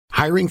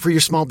Hiring for your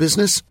small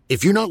business?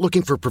 If you're not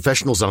looking for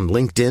professionals on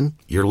LinkedIn,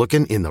 you're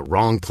looking in the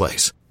wrong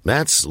place.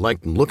 That's like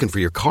looking for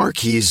your car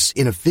keys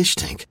in a fish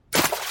tank.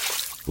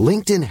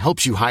 LinkedIn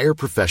helps you hire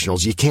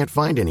professionals you can't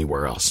find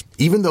anywhere else,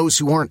 even those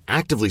who aren't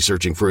actively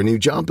searching for a new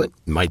job but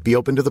might be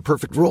open to the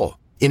perfect role.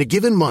 In a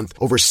given month,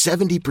 over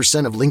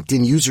 70% of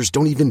LinkedIn users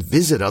don't even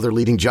visit other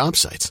leading job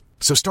sites.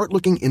 So start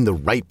looking in the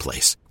right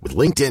place. With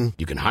LinkedIn,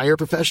 you can hire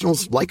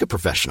professionals like a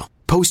professional.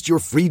 Post your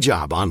free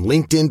job on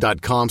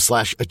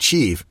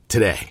linkedin.com/achieve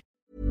today.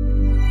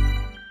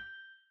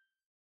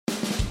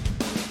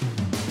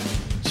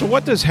 So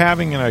what does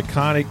having an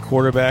iconic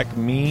quarterback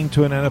mean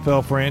to an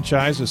NFL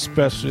franchise,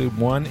 especially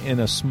one in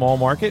a small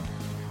market?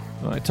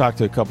 Well, I talked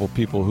to a couple of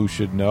people who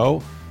should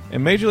know.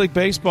 And Major League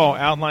Baseball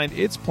outlined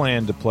its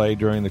plan to play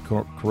during the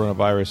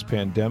coronavirus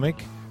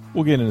pandemic.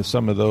 We'll get into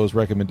some of those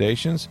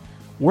recommendations.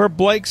 Where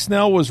Blake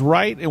Snell was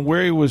right and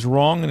where he was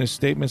wrong in his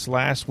statements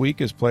last week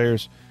as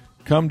players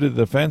come to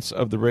the defense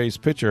of the Rays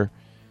pitcher.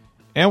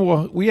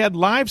 And we had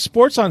live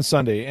sports on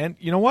Sunday. And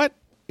you know what?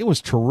 It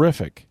was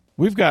terrific.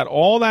 We've got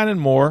all that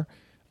and more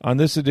on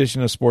this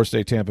edition of Sports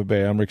Day Tampa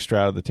Bay. I'm Rick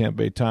Stroud of the Tampa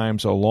Bay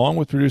Times, along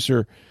with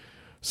producer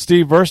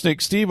Steve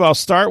Versnick. Steve, I'll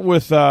start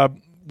with the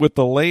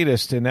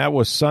latest, and that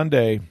was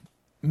Sunday.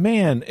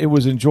 Man, it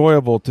was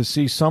enjoyable to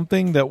see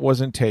something that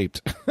wasn't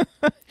taped.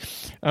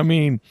 I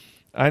mean,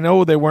 I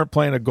know they weren't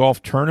playing a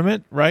golf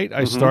tournament, right?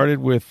 I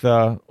started with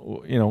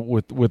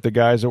with the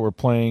guys that were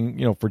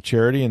playing, for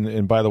charity,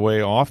 and by the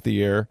way, off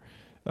the air,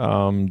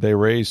 they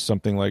raised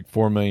something like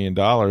 $4 million,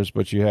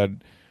 but you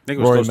had I think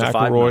it was Rory close to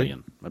 $5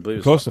 million. I believe it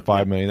was close to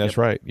 $5 million. That's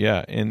right.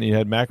 Yeah, and you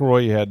had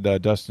McIlroy, you had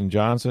Dustin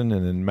Johnson,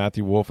 and then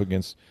Matthew Wolff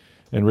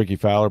and Ricky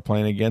Fowler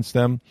playing against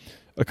them.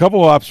 A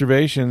couple of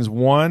observations.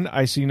 One,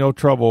 I see no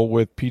trouble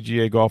with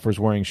PGA golfers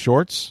wearing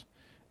shorts.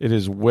 It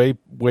is way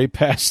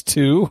past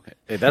two.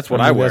 Hey, that's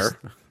what I wear.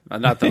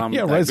 Not that I'm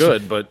that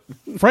good, but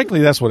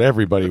frankly, that's what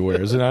everybody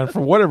wears. And for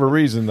whatever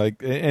reason,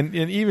 and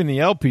even the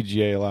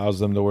LPGA allows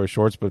them to wear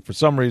shorts, but for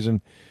some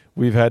reason,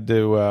 we've had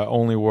to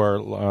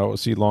only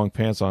see long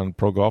pants on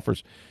pro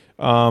golfers.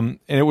 And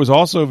it was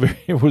also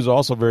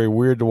very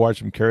weird to watch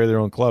them carry their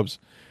own clubs.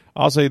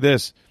 I'll say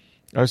this: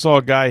 I saw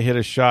a guy hit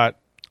a shot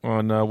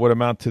on what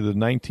amounted to the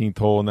 19th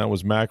hole, and that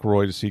was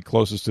McIlroy to see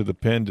closest to the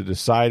pin to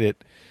decide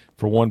it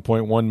for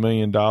 $1.1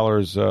 million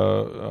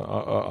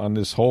on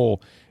this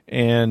hole.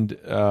 And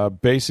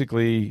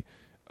basically,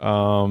 he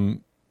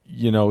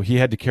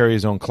had to carry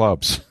his own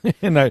clubs.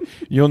 And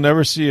you'll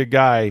never see a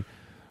guy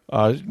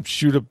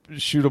shoot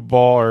a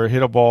ball or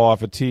hit a ball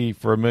off a tee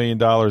for $1 million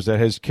that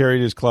has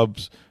carried his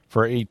clubs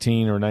for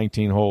 18 or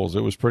 19 holes.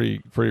 It was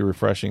pretty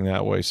refreshing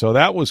that way. So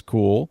that was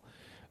cool.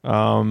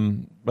 I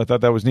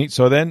thought that was neat.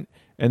 So then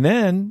you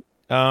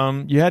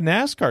had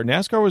NASCAR.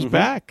 NASCAR was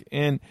back.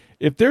 And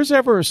if there's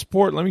ever a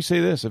sport, let me say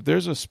this, if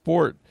there's a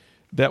sport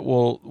that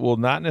will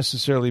not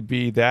necessarily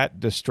be that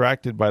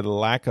distracted by the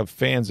lack of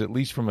fans, at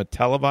least from a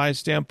televised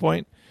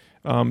standpoint,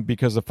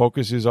 because the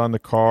focus is on the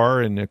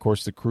car, and, of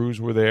course, the crews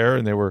were there,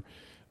 and they were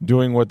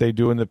doing what they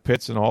do in the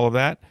pits and all of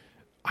that,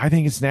 I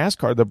think it's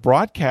NASCAR. The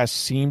broadcast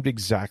seemed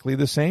exactly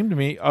the same to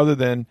me, other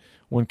than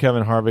when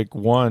Kevin Harvick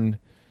won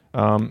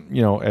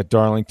at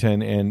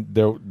Darlington, and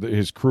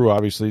his crew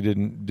obviously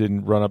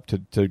didn't run up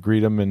to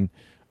greet him, and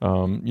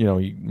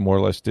he more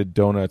or less did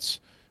donuts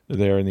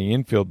there in the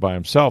infield by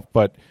himself.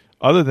 But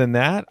other than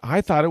that,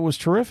 I thought it was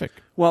terrific.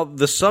 Well,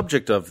 the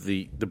subject of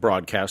the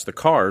broadcast, the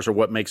cars, are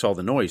what makes all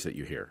the noise that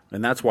you hear,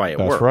 and that's why it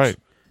works.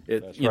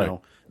 That's right.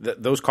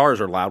 Those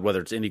cars are loud,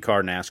 whether it's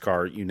IndyCar,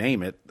 NASCAR, you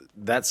name it.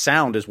 That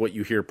sound is what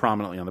you hear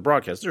prominently on the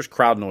broadcast. There's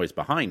crowd noise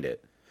behind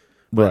it.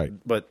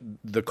 But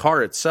the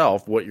car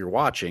itself, what you're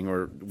watching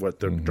or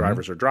what the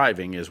drivers are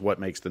driving, is what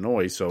makes the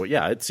noise. So,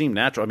 yeah, it seemed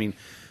natural. I mean,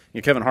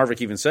 Kevin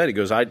Harvick even said, he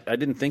goes, I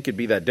didn't think it'd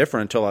be that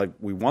different until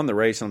we won the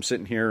race, and I'm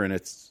sitting here, and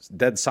it's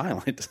dead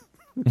silent.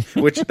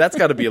 Which, that's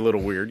got to be a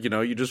little weird.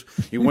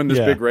 You win this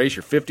big race,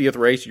 your 50th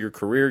race of your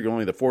career, you're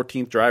only the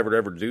 14th driver to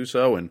ever do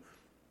so, and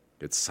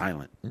it's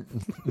silent.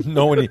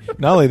 Not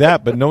only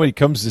that, but nobody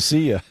comes to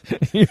see you.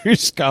 You're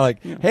just kind of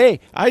like, hey,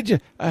 I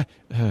just...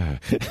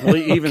 Well,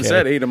 he even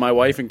said, hey, to my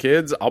wife and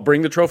kids, I'll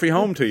bring the trophy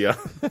home to you.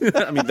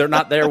 I mean, they're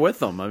not there with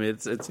them. I mean,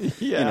 it's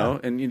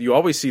and you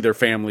always see their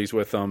families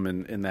with them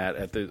in that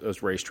at those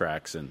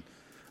racetracks. And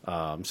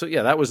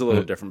that was a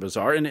little different,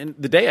 bizarre. And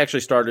the day actually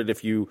started,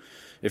 if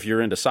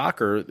you're into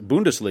soccer,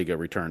 Bundesliga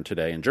returned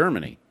today in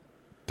Germany.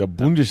 The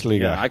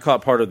Bundesliga. Yeah, I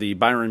caught part of the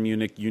Bayern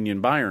Munich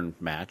Union Bayern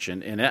match,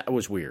 and that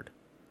was weird.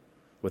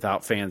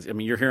 Without fans, I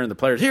mean, you're hearing the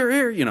players here,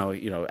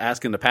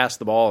 asking to pass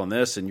the ball and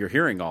this, and you're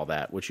hearing all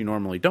that, which you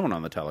normally don't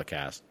on the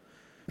telecast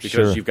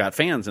because you've got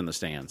fans in the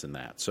stands and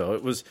that. So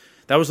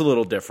that was a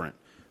little different.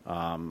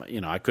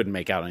 I couldn't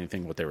make out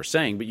anything what they were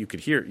saying, but you could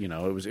hear.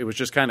 It was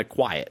just kind of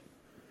quiet.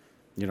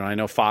 I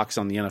know Fox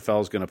on the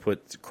NFL is going to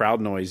put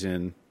crowd noise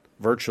in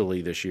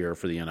virtually this year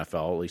for the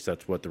NFL. At least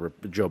that's what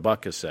Joe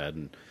Buck has said.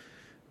 And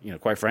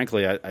quite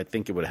frankly, I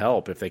think it would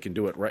help if they can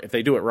do it right. If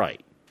they do it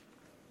right.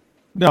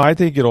 No, I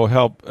think it'll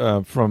help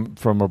from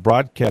a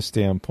broadcast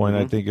standpoint.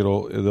 I think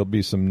there'll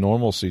be some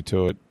normalcy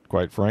to it.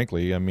 Quite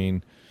frankly, I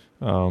mean,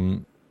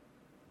 it'll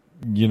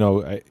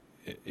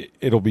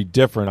be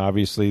different,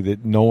 obviously,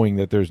 that knowing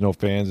that there's no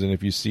fans, and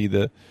if you see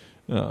the,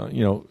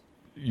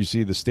 you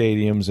see the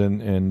stadiums,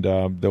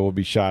 and there will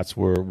be shots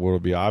where it'll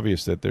be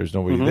obvious that there's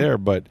nobody there.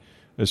 But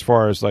as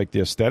far as like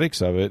the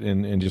aesthetics of it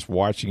and just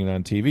watching it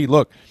on TV,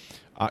 look,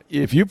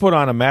 if you put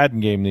on a Madden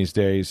game these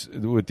days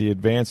with the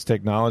advanced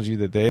technology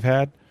that they've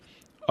had,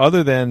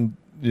 other than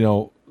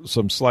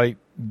some slight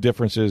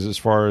differences as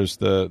far as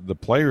the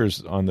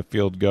players on the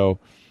field go,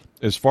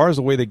 as far as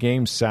the way the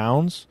game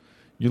sounds,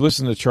 you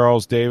listen to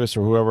Charles Davis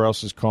or whoever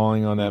else is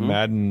calling on that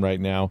Madden right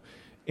now,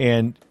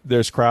 and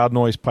there's crowd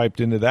noise piped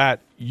into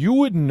that, you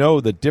wouldn't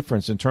know the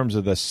difference in terms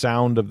of the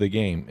sound of the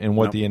game and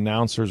what the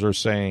announcers are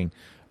saying.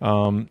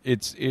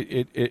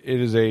 It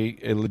is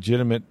a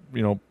legitimate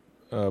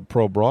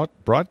pro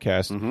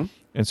broadcast, and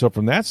so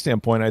from that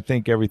standpoint, I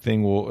think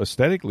everything will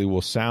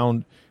aesthetically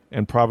sound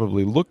and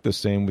probably look the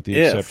same, with the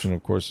exception,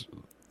 of course,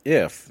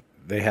 if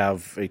they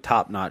have a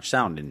top-notch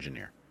sound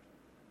engineer.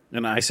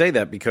 And I say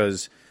that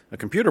because a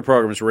computer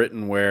program is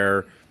written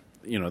where,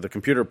 the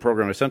computer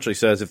program essentially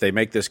says if they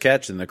make this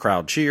catch, then the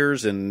crowd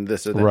cheers and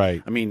this and that.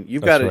 Right. I mean,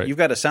 you've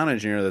got a sound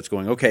engineer that's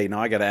going, okay,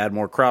 now I got to add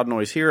more crowd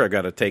noise here. I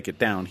got to take it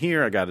down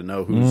here. I got to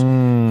know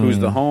who's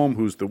the home,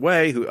 who's the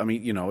way.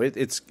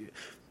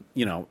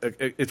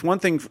 It's one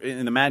thing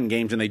in the Madden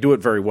games, and they do it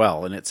very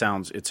well, and it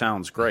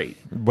sounds great.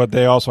 But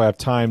they also have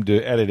time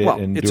to edit it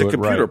and do it right. It's a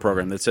computer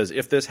program that says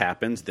if this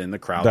happens, then the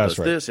crowd does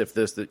this. If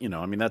this,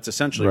 that's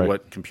essentially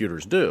what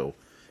computers do.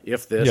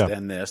 If this,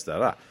 then this,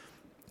 da.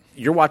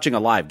 You're watching a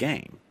live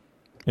game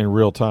in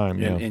real time,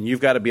 and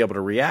you've got to be able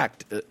to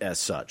react as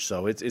such.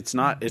 So it's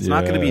not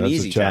going to be an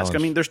easy task. I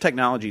mean, there's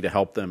technology to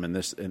help them in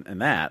this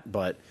and that,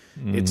 but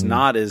it's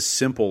not as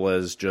simple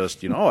as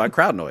just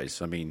crowd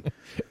noise. I mean,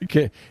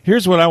 okay.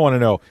 Here's what I want to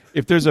know: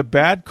 if there's a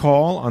bad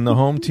call on the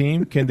home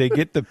team, can they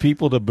get the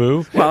people to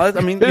boo? Well,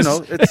 I mean, but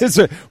it's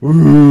even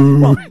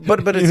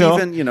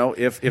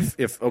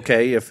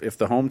if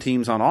the home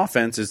team's on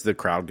offense, is the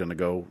crowd going to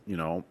go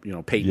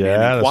Peyton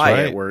Manning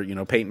quiet? Right. Where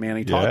Peyton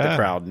Manning taught the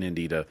crowd in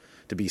Indy to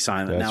be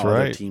silent. That's now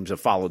right. other teams have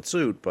followed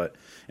suit,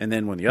 and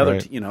then when the other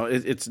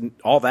it's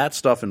all that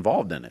stuff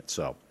involved in it.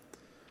 So.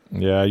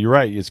 Yeah, you're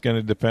right. It's going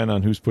to depend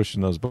on who's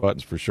pushing those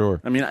buttons for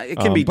sure. I mean, it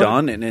can be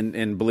done,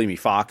 and believe me,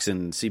 Fox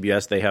and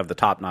CBS, they have the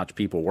top-notch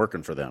people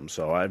working for them,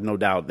 so I have no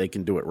doubt they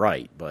can do it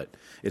right. But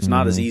it's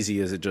not as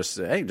easy as it just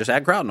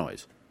add crowd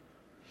noise.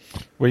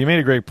 Well, you made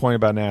a great point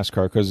about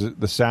NASCAR, because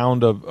the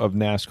sound of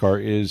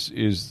NASCAR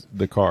is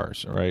the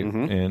cars, right,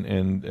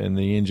 and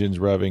the engines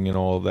revving and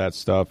all of that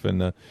stuff,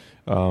 and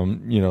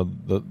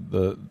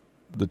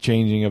the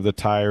changing of the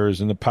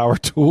tires and the power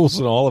tools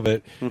and all of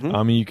it.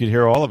 I mean, you could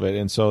hear all of it,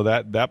 and so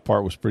that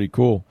part was pretty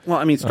cool. Well,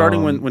 I mean,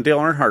 starting when Dale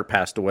Earnhardt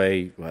passed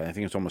away, I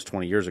think it's almost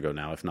 20 years ago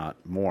now, if not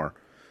more.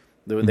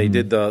 They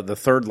did the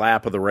third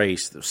lap of the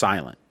race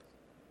silent.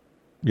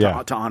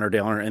 To honor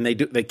Dale Earnhardt, and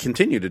they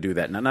continue to do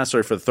that. Not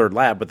necessarily for the third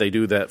lap, but they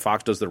do that.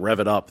 Fox does the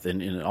rev it up,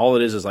 and all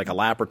it is like a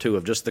lap or two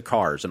of just the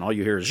cars, and all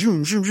you hear is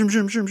zoom, zoom, zoom,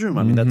 zoom, zoom, zoom.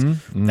 I mean,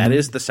 that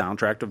is the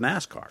soundtrack of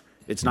NASCAR.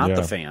 It's not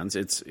the fans.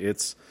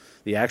 It's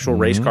the actual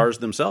race cars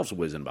themselves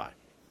whizzing by.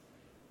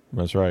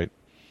 That's right.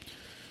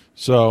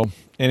 So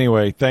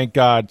anyway, thank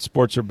God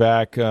sports are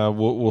back.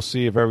 We'll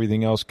see if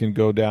everything else can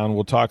go down.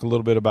 We'll talk a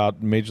little bit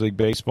about Major League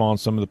Baseball and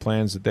some of the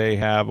plans that they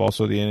have.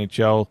 Also, the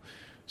NHL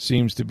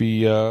seems to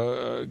be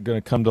going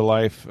to come to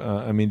life.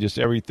 I mean, just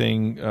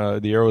everything,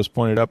 the arrow is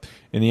pointed up.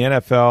 In the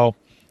NFL,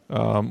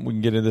 we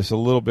can get into this a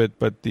little bit,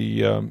 but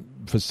the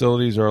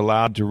facilities are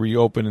allowed to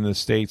reopen in the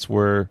states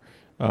where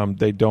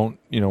they don't,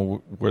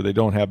 where they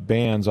don't have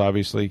bans,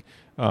 obviously.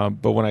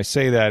 But when I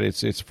say that,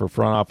 it's for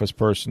front office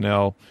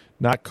personnel,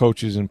 not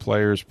coaches and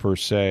players per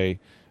se.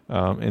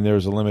 And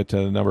there's a limit to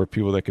the number of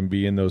people that can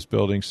be in those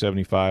buildings.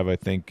 75, I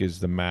think, is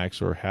the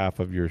max, or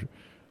half of your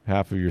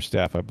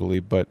staff, I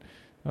believe. But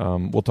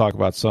we'll talk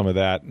about some of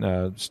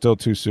that. Still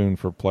too soon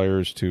for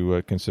players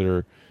to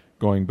consider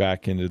going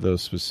back into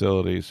those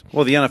facilities.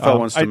 Well, the NFL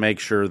wants to make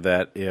sure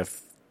that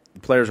if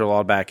players are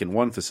allowed back in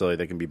one facility,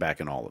 they can be back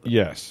in all of them.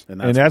 Yes,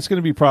 and that's going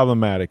to be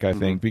problematic, I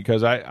think,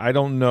 because I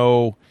don't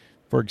know,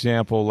 for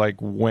example, like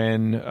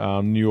when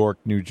New York,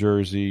 New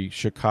Jersey,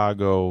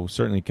 Chicago,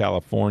 certainly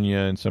California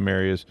in some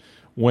areas,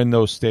 when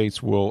those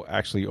states will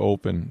actually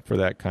open for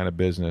that kind of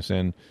business.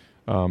 And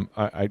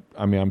I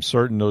mean, I'm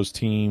certain those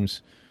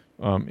teams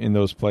in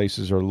those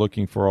places are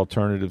looking for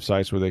alternative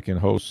sites where they can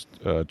host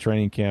a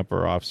training camp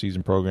or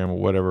off-season program or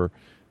whatever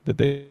that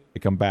they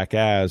come back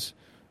as.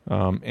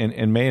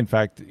 And may in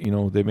fact,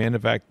 they may in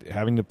fact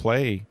having to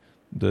play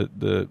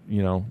the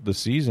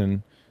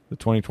season, the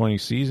 2020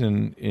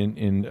 season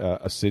in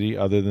a city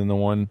other than the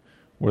one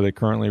where they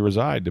currently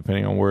reside,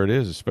 depending on where it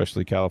is,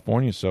 especially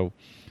California. So,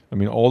 I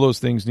mean, all those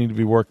things need to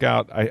be worked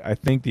out. I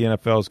think the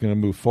NFL is going to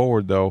move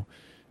forward, though,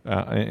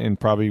 and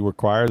probably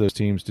require those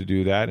teams to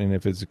do that. And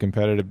if it's a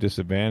competitive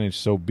disadvantage,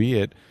 so be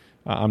it.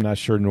 I'm not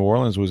sure New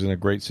Orleans was in a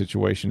great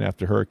situation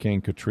after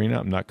Hurricane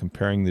Katrina. I'm not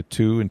comparing the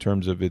two in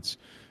terms of its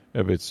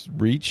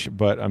reach,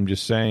 but I'm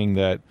just saying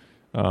that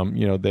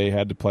They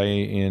had to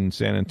play in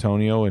San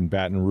Antonio and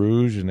Baton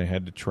Rouge, and they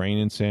had to train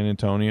in San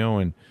Antonio,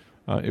 and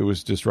it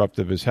was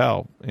disruptive as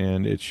hell,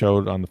 and it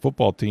showed on the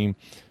football team,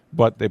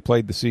 but they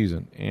played the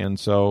season. And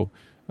so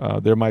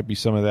there might be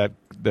some of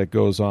that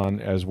goes on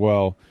as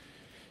well.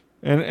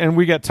 And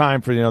we got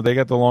time for, they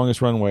got the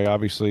longest runway.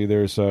 Obviously,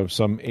 there's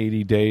some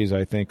 80 days,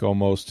 I think,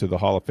 almost to the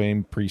Hall of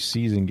Fame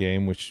preseason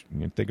game, which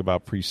you think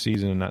about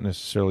preseason and not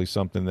necessarily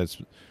something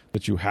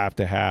that you have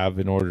to have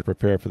in order to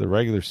prepare for the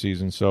regular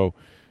season. So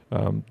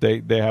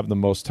they have the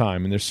most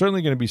time. And they're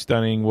certainly going to be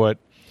studying what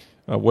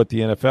the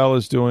NFL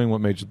is doing,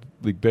 what Major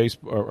League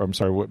Baseball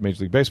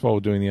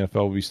is doing. The NFL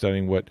will be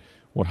studying what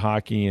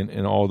hockey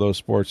and all those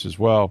sports as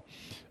well.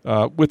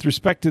 With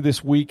respect to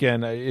this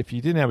weekend, if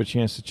you didn't have a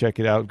chance to check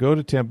it out, go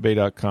to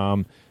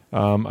TampaBay.com.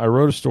 I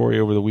wrote a story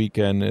over the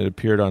weekend. It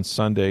appeared on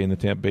Sunday in the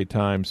Tampa Bay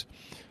Times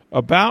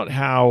about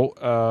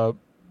how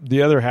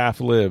the other half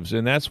lives,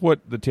 and that's what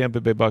the Tampa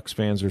Bay Bucs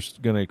fans are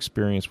going to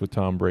experience with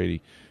Tom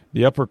Brady,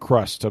 the upper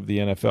crust of the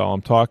NFL.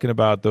 I'm talking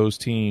about those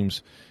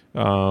teams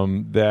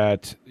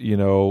that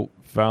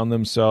found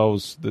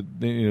themselves.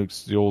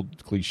 It's the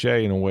old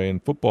cliche in a way in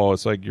football.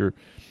 It's like you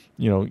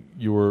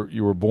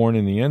were born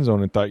in the end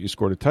zone and thought you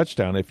scored a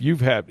touchdown. If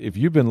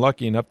you've been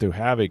lucky enough to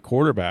have a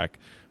quarterback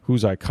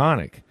who's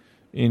iconic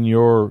in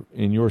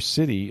your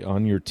city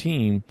on your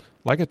team,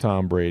 like a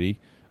Tom Brady,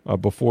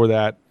 before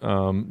that,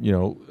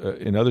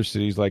 in other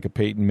cities like a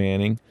Peyton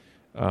Manning,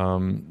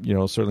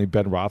 certainly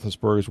Ben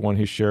Roethlisberger's won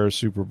his share of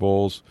Super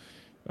Bowls.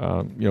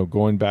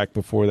 Going back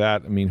before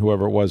that,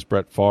 whoever it was,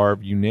 Brett Favre,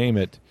 you name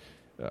it,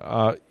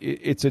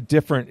 it's a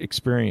different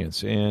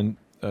experience. And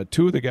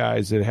two of the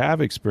guys that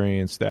have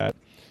experienced that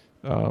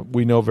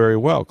we know very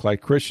well.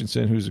 Clyde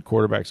Christensen, who's the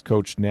quarterback's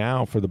coach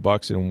now for the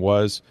Bucs and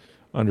was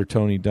under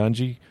Tony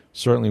Dungy,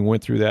 certainly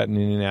went through that in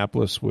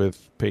Indianapolis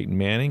with Peyton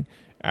Manning,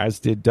 as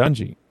did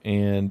Dungy.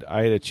 And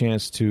I had a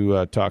chance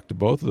to talk to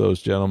both of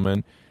those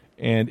gentlemen.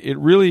 And it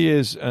really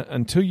is,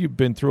 until you've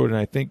been through it, and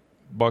I think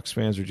Bucs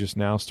fans are just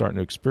now starting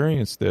to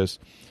experience this,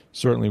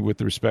 certainly with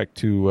respect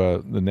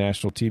to the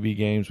national TV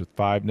games, with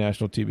 5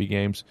 national TV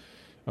games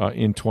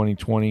in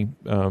 2020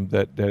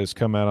 that has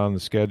come out on the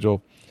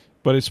schedule.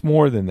 But it's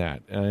more than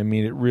that.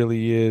 It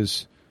really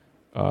is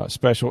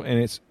special,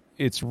 and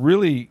it's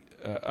really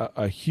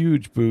a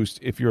huge boost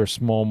if you're a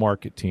small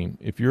market team.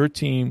 If you're a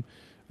team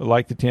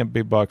like the Tampa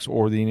Bay Bucs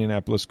or the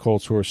Indianapolis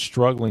Colts who are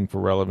struggling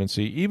for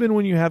relevancy, even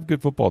when you have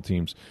good football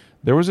teams.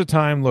 There was a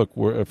time,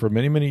 where for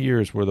many, many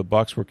years where the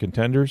Bucs were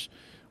contenders,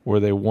 where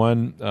they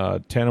won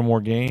 10 or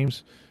more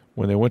games,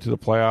 when they went to the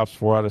playoffs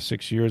 4 out of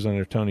 6 years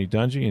under Tony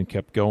Dungy and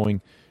kept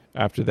going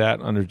after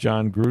that under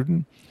John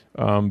Gruden.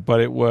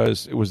 But it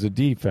was the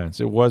defense.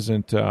 It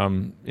wasn't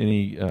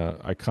any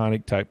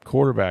iconic type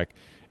quarterback.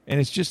 And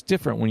it's just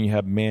different when you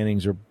have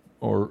Mannings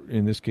or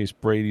in this case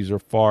Brady's or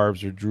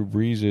Favre's or Drew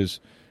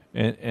Brees's.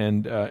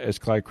 And as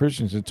Clyde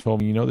Christensen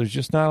told me, there's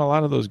just not a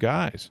lot of those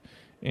guys.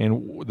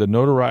 And the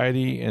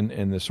notoriety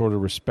and the sort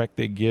of respect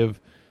they give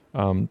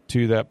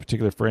to that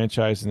particular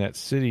franchise and that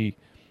city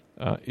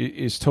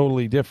is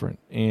totally different.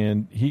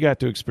 And he got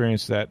to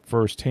experience that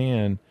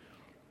firsthand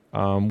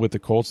with the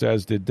Colts,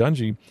 as did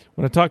Dungy.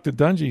 When I talked to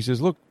Dungy, he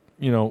says, look,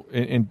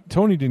 and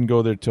Tony didn't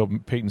go there till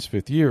Peyton's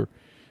 5th year,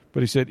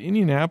 but he said,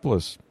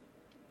 Indianapolis,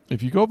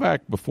 if you go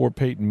back before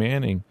Peyton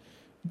Manning,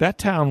 that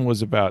town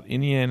was about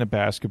Indiana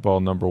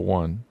basketball number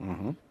 1,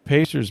 mm-hmm.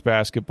 Pacers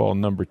basketball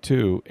number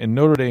 2, and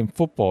Notre Dame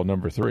football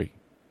number 3.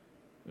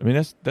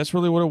 That's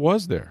really what it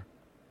was there.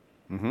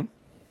 Mm-hmm.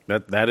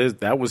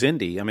 That was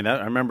Indy. I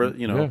remember.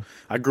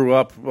 I grew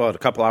up a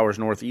couple hours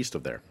northeast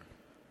of there.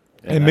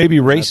 And maybe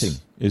racing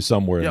is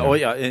somewhere. Yeah,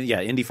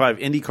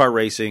 IndyCar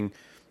racing,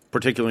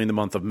 particularly in the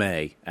month of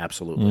May.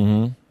 Absolutely.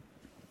 Mm-hmm.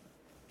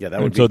 Yeah,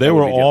 that would. So they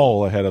were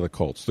all ahead of the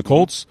Colts. The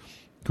Colts,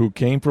 who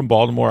came from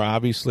Baltimore,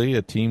 obviously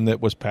a team that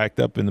was packed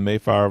up in the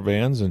Mayflower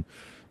vans and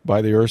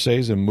by the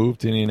Irsays and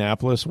moved to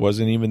Indianapolis.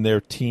 Wasn't even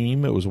their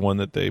team. It was one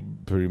that they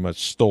pretty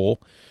much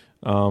stole.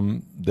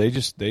 They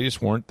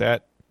just weren't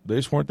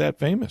that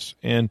famous.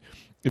 And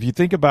if you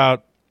think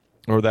about,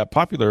 or that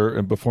popular,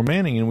 and before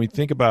Manning, and we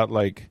think about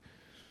the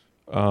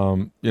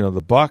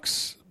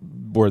Bucs,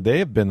 where they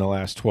have been the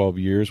last 12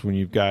 years, when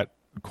you've got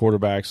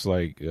quarterbacks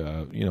like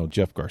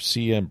Jeff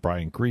Garcia and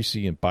Brian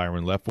Griese and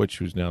Byron Leftwich,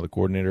 who's now the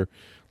coordinator,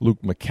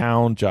 Luke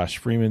McCown, Josh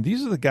Freeman.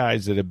 These are the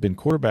guys that have been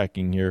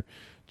quarterbacking here.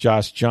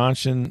 Josh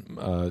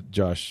Johnson,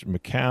 Josh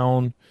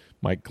McCown,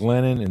 Mike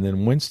Glennon, and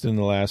then Winston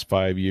the last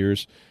 5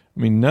 years.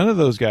 None of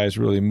those guys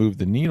really moved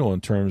the needle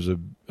in terms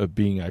of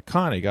being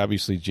iconic.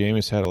 Obviously,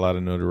 Jameis had a lot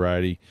of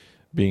notoriety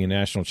being a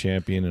national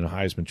champion and a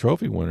Heisman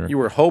Trophy winner. You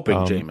were hoping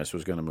Jameis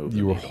was going to move.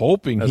 You were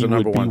hoping he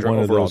would be one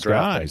of those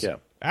guys. Yeah.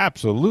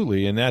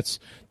 Absolutely, and that's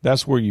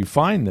where you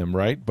find them,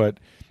 right? But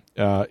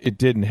it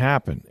didn't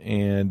happen.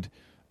 And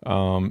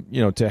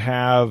to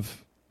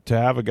have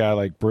a guy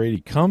like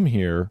Brady come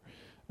here,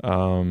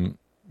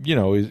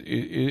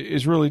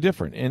 is really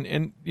different.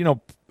 And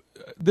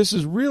this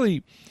is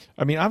really,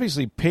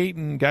 obviously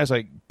guys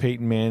like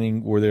Peyton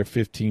Manning were there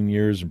 15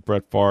 years, and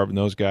Brett Favre and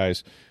those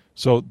guys.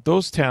 So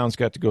those towns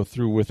got to go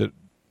through with it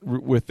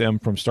with them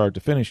from start to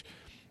finish.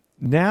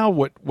 Now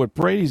what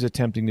Brady's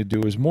attempting to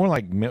do is more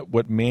like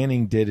what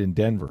Manning did in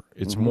Denver.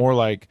 It's more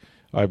like,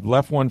 I've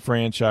left one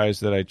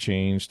franchise that I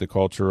changed the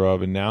culture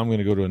of, and now I'm going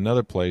to go to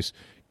another place.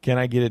 Can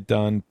I get it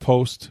done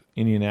post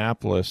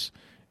Indianapolis?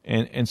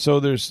 And so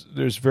there's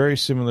very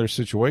similar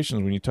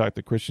situations when you talk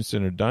to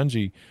Christensen or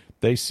Dungy.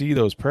 They see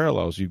those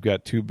parallels. You've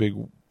got two big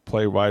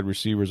play wide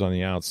receivers on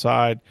the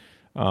outside.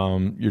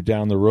 You're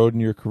down the road in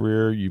your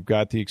career. You've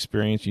got the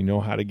experience. You know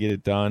how to get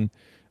it done.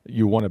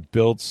 You want to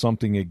build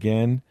something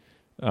again.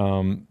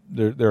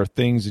 There are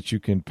things that you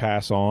can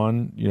pass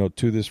on,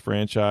 to this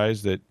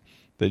franchise that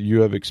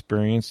you have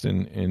experienced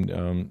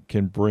and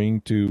can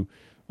bring to,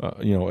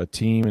 a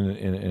team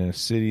in a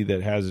city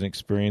that hasn't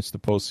experienced the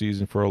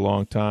postseason for a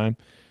long time.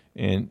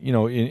 And,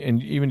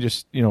 and even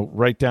just,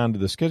 right down to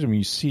the schedule,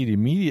 you see it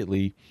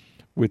immediately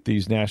with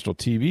these national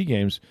TV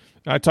games.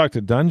 I talked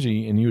to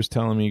Dungy, and he was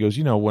telling me, he goes,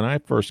 when I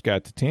first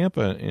got to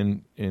Tampa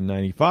in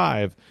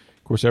 95,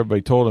 of course,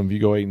 everybody told him if you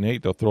go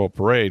 8-8, they'll throw a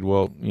parade.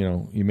 Well,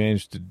 he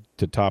managed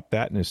to top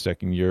that in his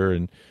second year,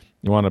 and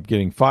he wound up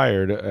getting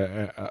fired,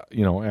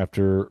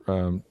 after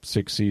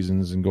 6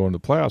 seasons and going to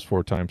the playoffs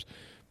 4 times.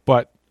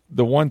 But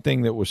the one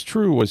thing that was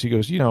true was, he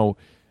goes,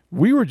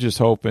 we were just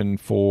hoping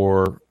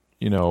for,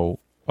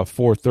 a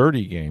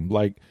 4:30 game.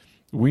 Like,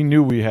 we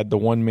knew we had the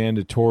one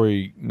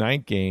mandatory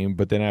night game,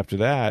 but then after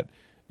that,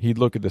 he'd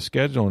look at the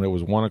schedule and it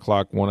was 1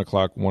 o'clock, 1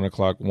 o'clock, 1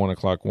 o'clock, 1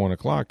 o'clock, 1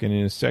 o'clock. And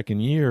in his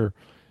second year,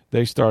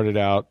 they started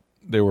out,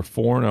 they were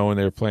 4-0 and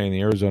they were playing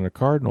the Arizona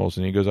Cardinals.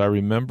 And he goes, I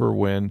remember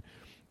when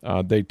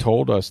they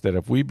told us that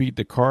if we beat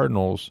the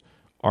Cardinals,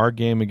 our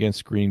game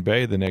against Green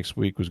Bay the next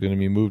week was going to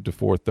be moved to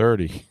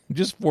 4:30,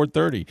 just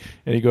 4:30.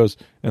 And he goes,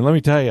 and let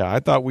me tell you,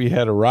 I thought we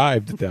had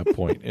arrived at that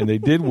point. And they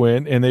did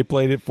win, and they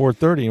played at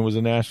 4:30, and it was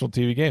a national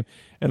TV game.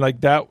 And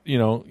like that,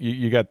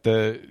 you got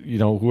the,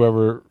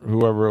 whoever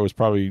it was,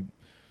 probably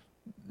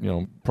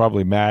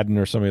Madden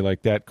or somebody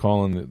like that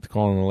calling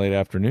the late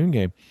afternoon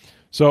game.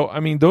 So, I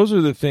mean, those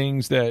are the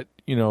things that,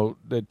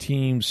 that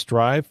teams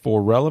strive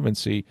for,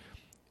 relevancy.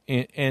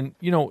 And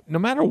no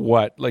matter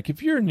what, like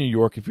if you're in New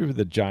York, if you're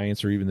the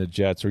Giants or even the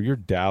Jets, or you're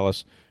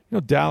Dallas,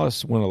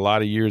 Dallas went a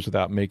lot of years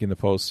without making the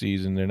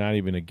postseason. They're not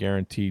even a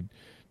guaranteed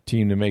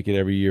team to make it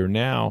every year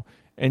now.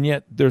 And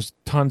yet there's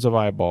tons of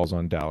eyeballs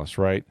on Dallas,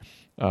 right?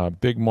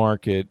 Big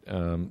market.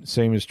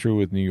 Same is true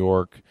with New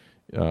York,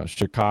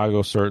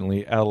 Chicago,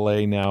 certainly.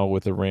 L.A. now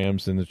with the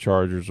Rams and the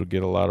Chargers will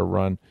get a lot of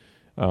run.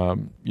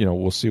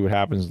 We'll see what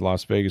happens in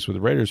Las Vegas with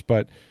the Raiders.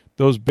 But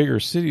those bigger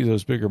cities,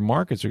 those bigger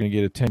markets are going to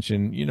get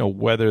attention,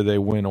 whether they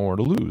win or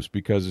lose,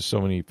 because there's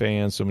so many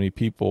fans, so many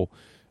people,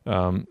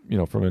 from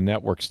a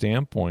network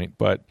standpoint.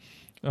 But,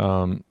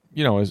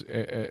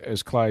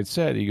 as Clyde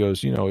said, he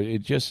goes,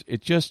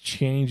 it just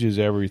changes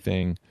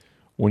everything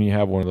when you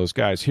have one of those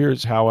guys.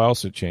 Here's how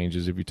else it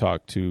changes if you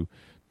talk to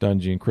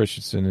Dungy and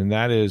Christensen, and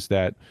that is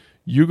that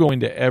you go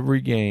into every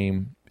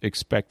game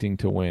expecting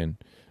to win.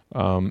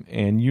 And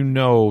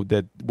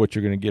that what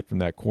you're going to get from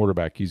that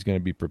quarterback, he's going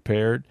to be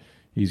prepared.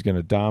 He's going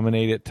to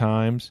dominate at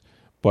times,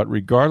 but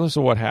regardless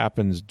of what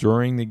happens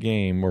during the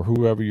game or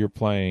whoever you're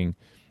playing,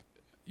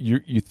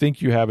 you think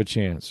you have a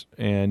chance,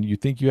 and you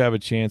think you have a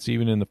chance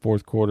even in the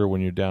fourth quarter when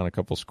you're down a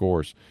couple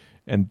scores.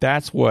 And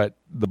that's what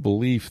the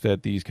belief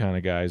that these kind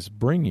of guys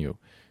bring you.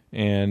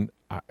 And,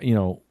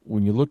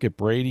 when you look at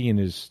Brady and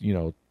his,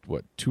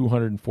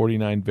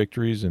 249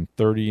 victories and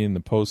 30 in the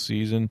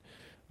postseason,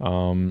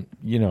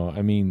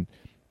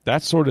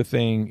 that sort of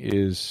thing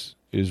is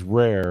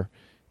rare.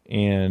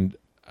 And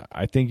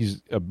I think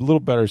he's a little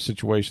better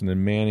situation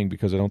than Manning,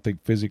 because I don't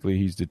think physically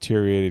he's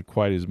deteriorated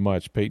quite as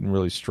much. Peyton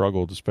really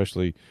struggled,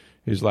 especially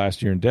his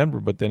last year in Denver.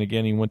 But then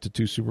again, he went to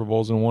 2 Super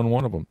Bowls and won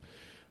one of them.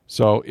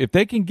 So if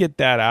they can get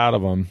that out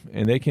of him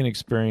and they can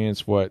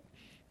experience what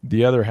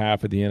the other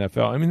half of the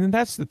NFL, and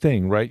that's the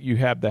thing, right? You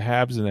have the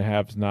haves and the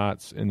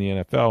have-nots in the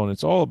NFL, and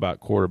it's all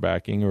about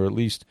quarterbacking, or at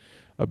least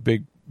a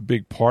big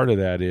part of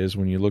that is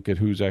when you look at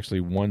who's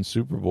actually won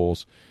Super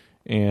Bowls.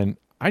 And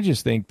I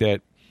just think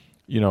that,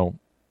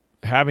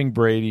 having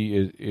Brady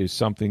is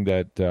something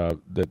that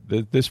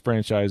this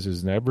franchise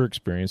has never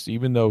experienced,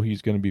 even though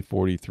he's going to be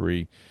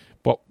 43.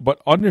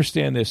 But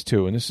understand this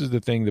too, and this is the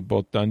thing that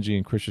both Dungy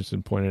and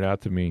Christensen pointed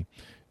out to me,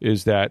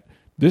 is that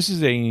this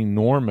is an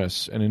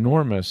enormous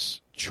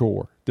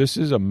chore. This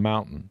is a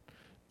mountain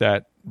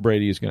that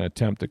Brady is going to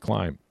attempt to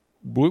climb,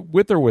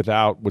 with or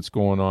without what's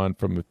going on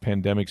from a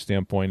pandemic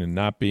standpoint and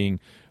not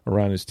being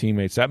around his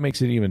teammates. That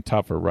makes it even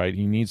tougher, right?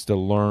 He needs to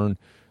learn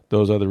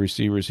those other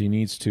receivers. He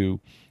needs to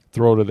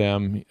throw to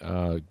them,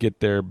 get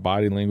their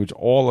body language,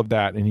 all of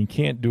that, and he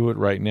can't do it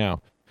right now.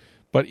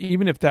 But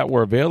even if that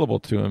were available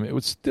to him, it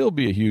would still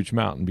be a huge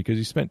mountain, because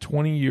he spent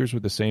 20 years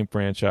with the same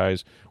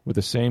franchise, with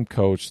the same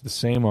coach, the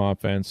same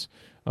offense.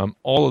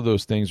 All of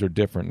those things are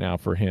different now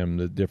for him,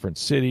 the different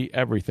city,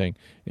 everything.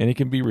 And it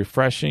can be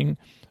refreshing,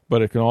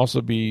 but it can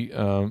also be,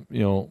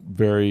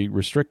 very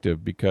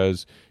restrictive,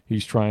 because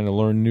he's trying to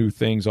learn new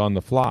things on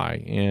the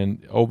fly.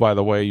 And, oh, by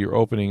the way, you're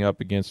opening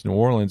up against New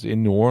Orleans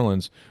in New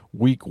Orleans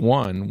week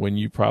 1, when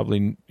you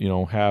probably,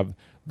 have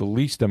the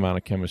least amount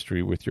of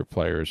chemistry with your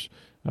players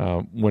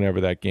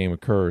whenever that game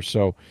occurs.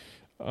 So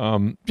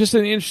just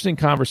an interesting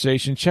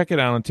conversation. Check it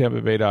out on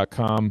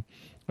TampaBay.com.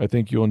 I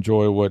think you'll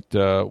enjoy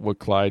what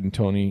Clyde and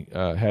Tony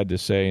had to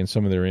say and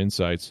some of their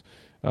insights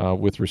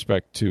with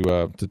respect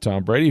to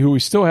Tom Brady, who we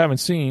still haven't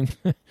seen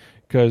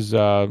because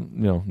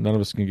none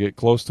of us can get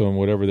close to him,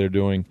 whatever they're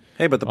doing.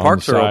 Hey, but the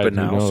parks are open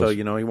now, so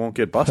he won't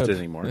get busted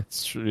anymore.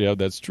 That's true. Yeah,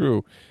 that's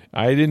true.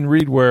 I didn't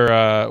read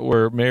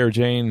where Mayor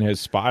Jane has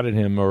spotted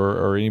him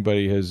or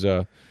anybody has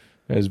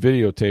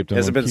videotaped him.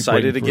 Has it been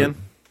cited again?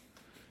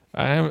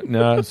 I haven't.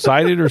 No,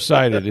 cited or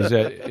cited is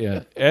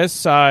that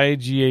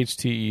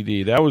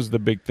SIGHTED. That was the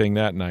big thing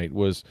that night.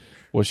 Was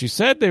she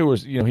said there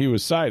was he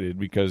was cited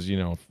because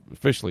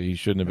officially he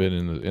shouldn't have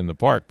been in the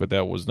park, but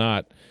that was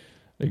not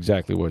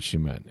exactly what she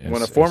meant.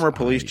 When a former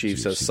police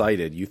chief says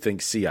cited, you think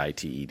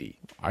CITED.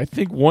 I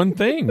think one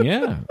thing,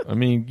 yeah. I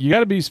mean, you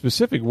got to be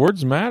specific.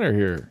 Words matter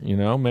here,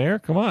 Mayor.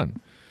 Come on,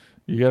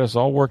 you got us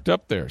all worked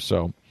up there.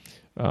 So,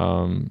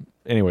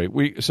 anyway,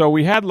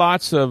 we had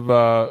lots of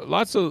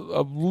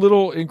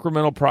little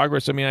incremental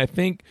progress. I mean, I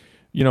think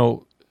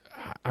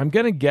I'm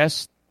going to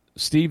guess,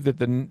 Steve, that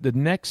the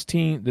next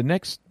team, the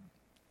next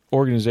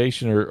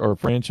organization or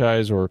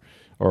franchise or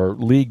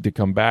league to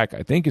come back,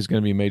 I think is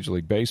going to be Major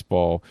League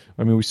Baseball.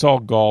 I mean, we saw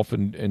golf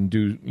and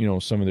do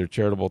some of their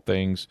charitable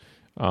things.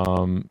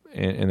 And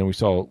then we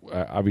saw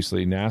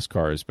obviously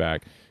NASCAR is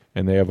back,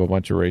 and they have a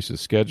bunch of races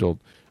scheduled.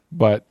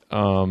 But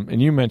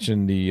and you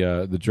mentioned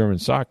the German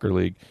Soccer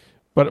League,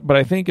 but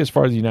I think as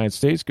far as the United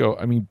States go,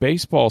 I mean,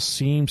 baseball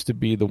seems to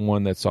be the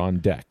one that's on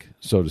deck,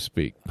 so to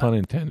speak, pun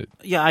intended.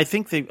 Yeah, I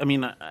think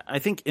I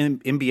think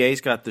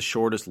NBA's got the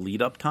shortest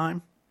lead up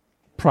time,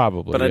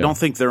 probably, but I don't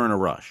think they're in a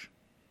rush.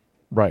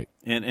 Right.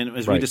 And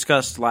as we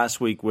discussed last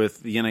week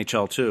with the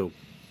NHL too.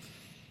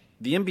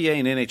 The NBA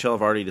and NHL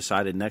have already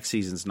decided next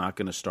season's not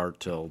going to start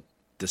till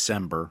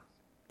December,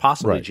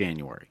 possibly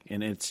January.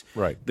 And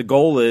the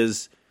goal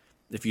is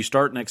if you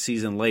start next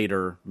season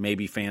later,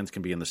 maybe fans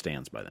can be in the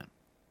stands by then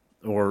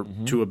or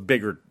to a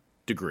bigger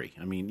degree.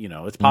 I mean,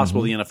 it's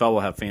possible the NFL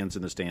will have fans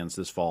in the stands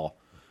this fall,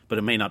 but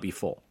it may not be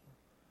full.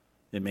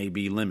 It may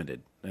be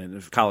limited,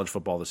 and college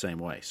football the same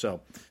way.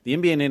 So the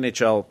NBA and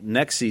NHL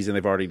next season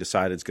they've already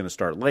decided it's going to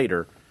start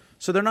later.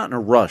 So they're not in a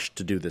rush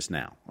to do this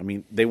now. I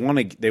mean, they want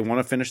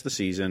to finish the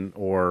season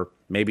or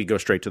maybe go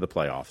straight to the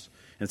playoffs.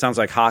 And it sounds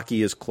like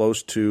hockey is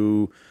close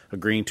to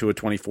agreeing to a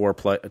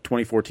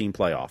 24-team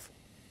playoff,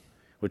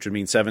 which would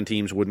mean 7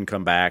 teams wouldn't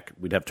come back.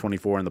 We'd have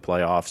 24 in the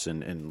playoffs,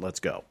 and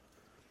let's go.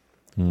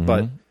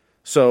 But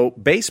so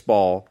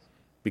baseball,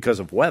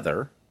 because of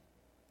weather,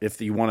 if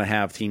you want to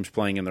have teams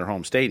playing in their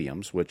home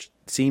stadiums, which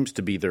seems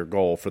to be their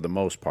goal for the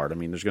most part. I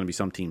mean, there's going to be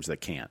some teams that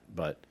can't,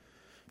 but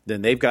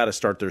then they've got to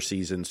start their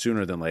season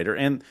sooner than later.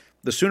 And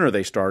the sooner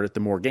they start it, the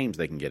more games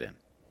they can get in,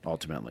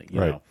 ultimately. You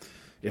know,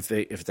 if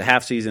it's a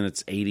half season,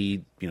 it's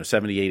 80,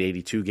 78,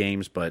 82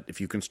 games. But if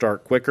you can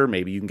start quicker,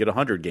 maybe you can get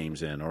 100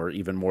 games in or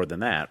even more than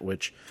that,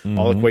 which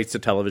all equates to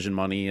television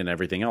money and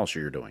everything else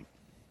you're doing.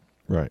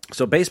 Right.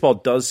 So baseball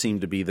does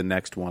seem to be the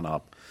next one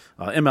up.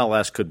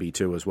 MLS could be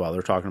too as well.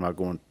 They're talking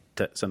about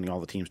sending all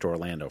the teams to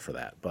Orlando for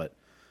that. But,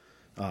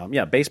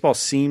 baseball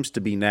seems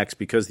to be next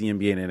because the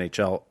NBA and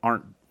NHL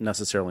aren't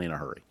necessarily in a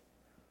hurry.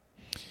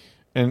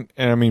 And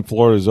I mean,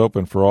 Florida's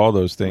open for all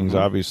those things,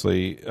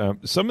 obviously.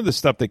 Some of the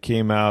stuff that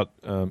came out,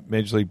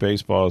 Major League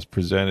Baseball has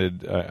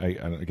presented,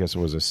 I guess it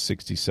was a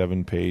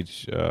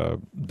 67-page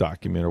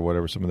document or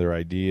whatever, some of their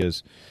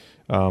ideas.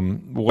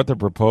 What they're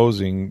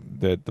proposing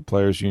that the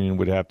Players Union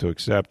would have to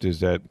accept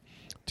is that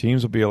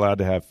teams will be allowed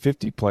to have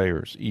 50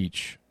 players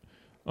each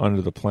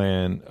under the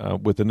plan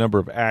with the number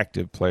of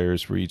active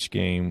players for each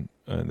game.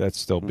 That's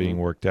still being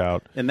worked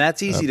out. And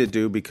that's easy to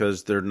do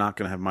because they're not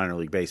going to have minor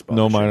league baseball.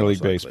 No minor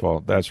league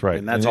baseball. That's right.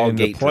 And that's all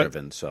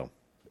gate-driven. So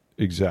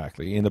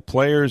exactly. And the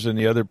players and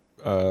the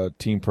other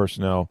team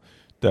personnel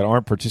that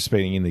aren't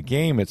participating in the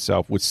game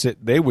itself would sit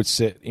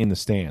in the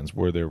stands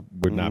where there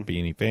would not be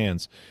any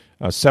fans,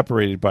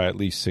 separated by at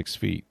least 6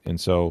 feet. And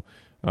so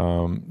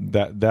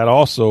that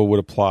also would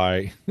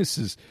apply.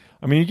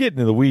 You get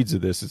into the weeds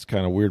of this, it's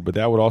kind of weird, but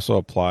that would also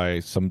apply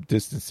some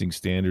distancing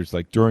standards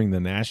like during the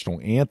national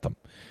anthem.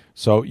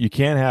 So you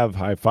can't have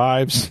high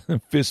fives,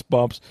 fist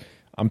bumps.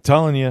 I'm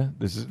telling you,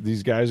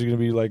 these guys are going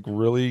to be like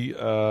really.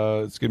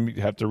 It's going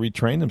to have to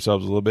retrain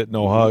themselves a little bit.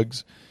 No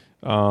hugs,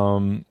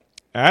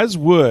 as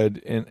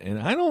would, and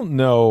I don't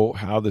know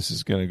how this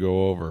is going to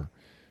go over.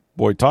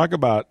 Boy, talk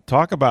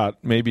about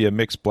maybe a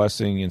mixed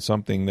blessing in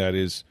something that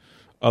is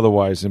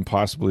otherwise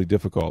impossibly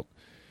difficult.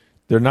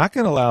 They're not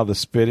going to allow the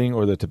spitting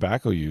or the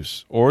tobacco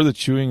use or the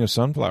chewing of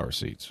sunflower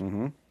seeds.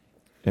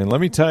 And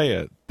let me tell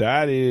you,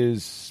 that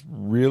is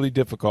really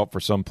difficult for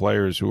some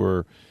players who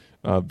are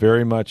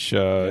very much,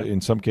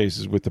 in some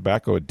cases, with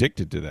tobacco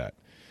addicted to that.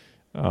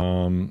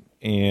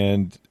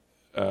 And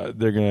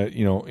they're going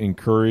to,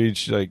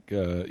 encourage,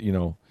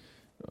 to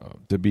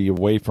be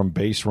away from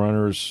base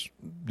runners,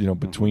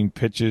 between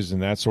pitches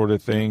and that sort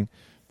of thing.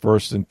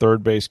 First and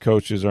third base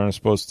coaches aren't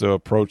supposed to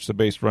approach the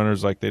base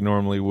runners like they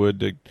normally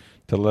would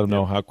to to let them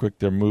know how quick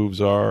their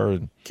moves are.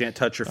 And can't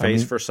touch your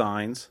face for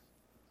signs.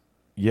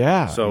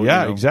 Yeah, so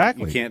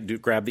exactly. You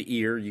can't grab the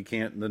ear. You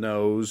can't the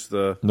nose.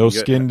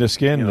 Skin to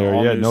skin there.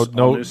 Yeah, no.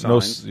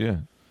 Yeah,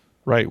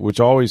 right.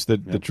 Which always the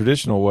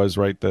traditional was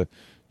right.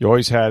 You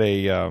always had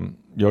a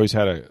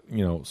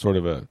sort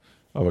of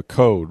a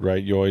code,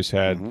 right? You always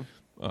had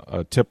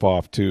a tip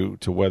off to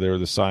whether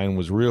the sign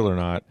was real or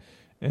not,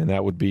 and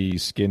that would be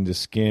skin to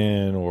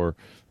skin or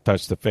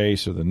touch the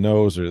face or the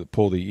nose or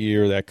pull the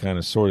ear, that kind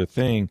of sort of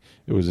thing.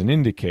 It was an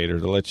indicator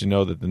to let you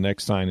know that the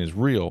next sign is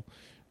real.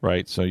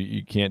 Right, so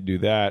you can't do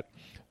that,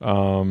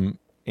 and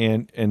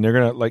they're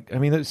gonna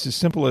it's as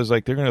simple as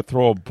they're gonna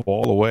throw a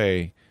ball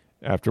away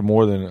after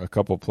more than a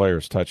couple of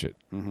players touch it.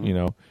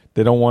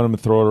 They don't want them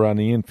to throw it around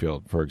the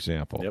infield, for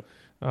example. Yep.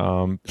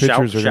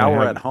 Pitchers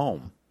shower at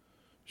home.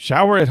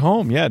 Shower at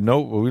home, yeah.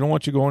 No, we don't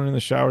want you going in the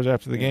showers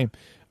after the game.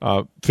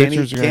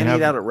 Pitchers can't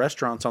eat out at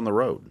restaurants on the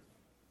road.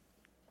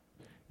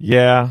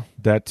 Yeah,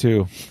 that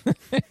too.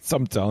 So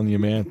I'm telling you,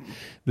 man,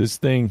 this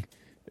thing.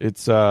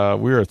 It's we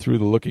are through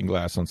the looking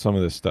glass on some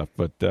of this stuff,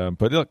 but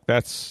look,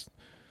 that's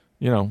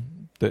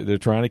they're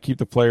trying to keep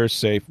the players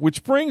safe,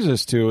 which brings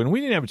us to, and we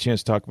didn't have a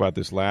chance to talk about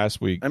this last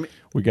week.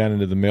 We got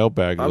into the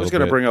mailbag. I was going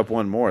to bring up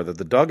one more that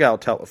the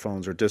dugout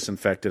telephones are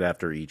disinfected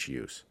after each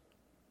use.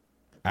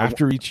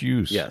 After each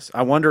use, yes.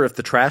 I wonder if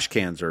the trash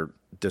cans are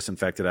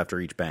disinfected after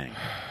each bang.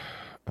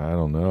 I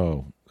don't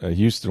know.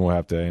 Houston will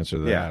have to answer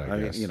that. Yeah, I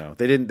guess.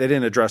 They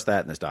didn't address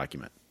that in this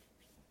document.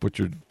 Put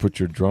your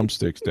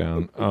drumsticks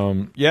down.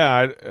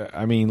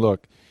 I mean,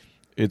 look,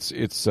 it's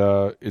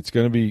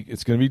going to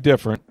be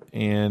different,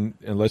 and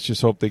let's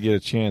just hope they get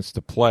a chance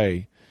to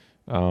play.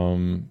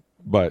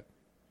 But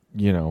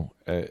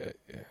I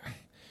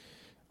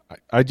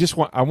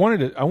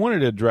wanted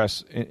to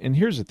address, and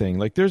here's the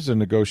thing: there's a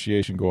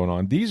negotiation going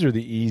on. These are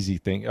the easy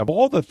thing of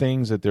all the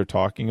things that they're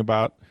talking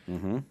about.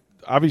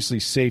 Obviously,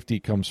 safety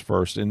comes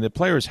first, and the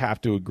players have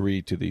to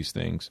agree to these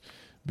things.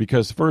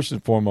 Because first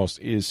and foremost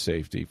is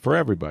safety for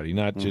everybody,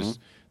 not just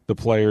the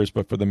players,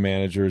 but for the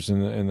managers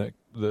and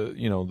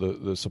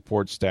the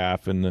support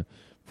staff and the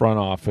front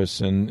office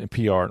and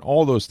PR and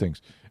all those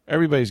things.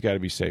 Everybody's got to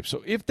be safe.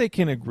 So if they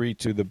can agree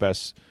to the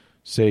best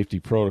safety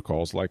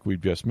protocols, like we've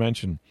just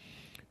mentioned,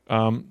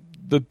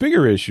 the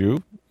bigger issue,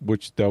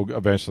 which they'll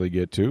eventually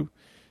get to,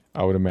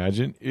 I would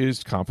imagine,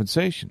 is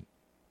compensation.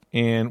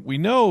 And we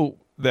know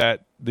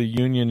that the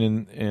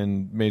union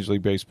and Major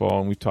League Baseball,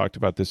 and we've talked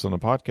about this on the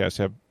podcast,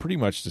 have pretty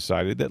much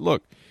decided that,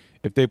 look,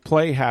 if they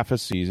play half a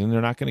season, they're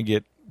not going to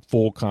get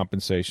full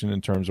compensation in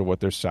terms of what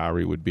their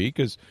salary would be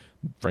because,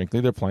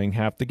 frankly, they're playing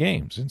half the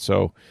games. And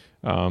so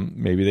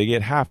maybe they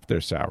get half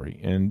their salary.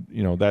 And,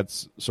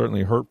 that's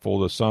certainly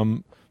hurtful to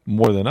some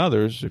more than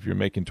others if you're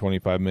making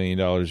 $25 million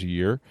a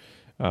year.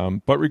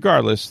 But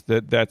regardless,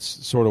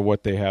 that's sort of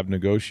what they have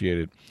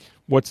negotiated.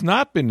 What's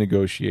not been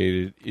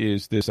negotiated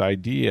is this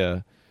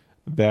idea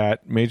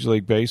that Major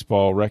League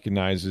Baseball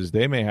recognizes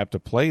they may have to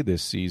play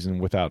this season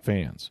without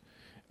fans,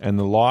 and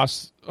the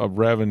loss of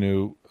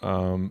revenue,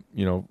 from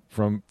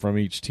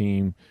each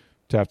team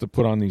to have to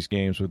put on these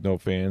games with no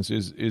fans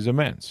is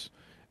immense.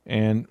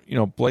 And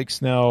Blake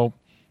Snell,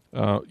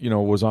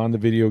 was on the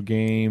video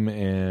game,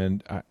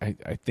 and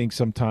I think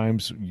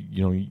sometimes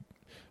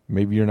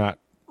maybe you're not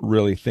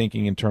really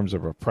thinking in terms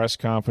of a press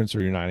conference,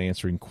 or you're not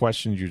answering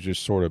questions. You're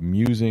just sort of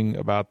musing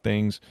about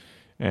things.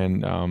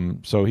 And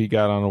so he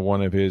got on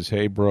one of his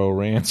 "Hey Bro"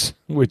 rants,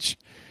 which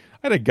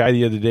I had a guy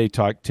the other day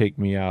take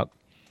me out.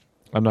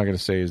 I'm not going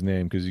to say his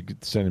name because he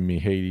kept sending me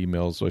hate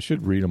emails, so I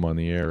should read them on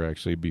the air.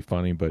 Actually, it'd be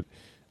funny. But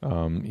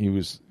he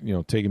was,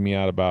 taking me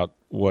out about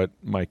what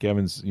Mike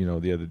Evans,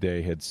 the other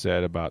day had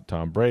said about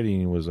Tom Brady,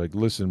 and he was like,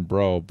 "Listen,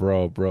 bro,"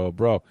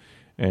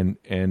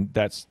 and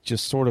that's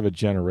just sort of a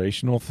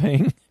generational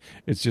thing.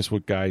 It's just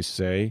what guys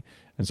say.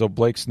 And so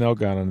Blake Snell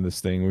got on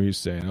this thing where he's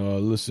saying, "Oh,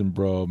 listen,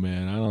 bro,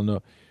 man, I don't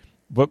know."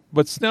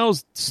 But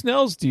Snell's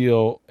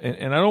deal,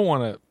 and I don't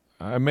want to.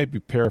 I might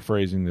be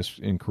paraphrasing this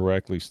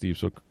incorrectly,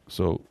 Steve.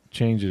 So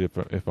change it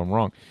if I'm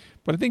wrong.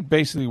 But I think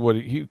basically what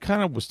he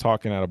kind of was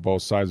talking out of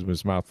both sides of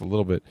his mouth a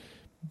little bit.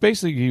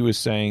 Basically, he was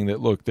saying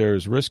that, look,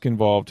 there's risk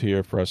involved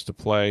here for us to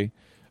play.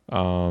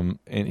 And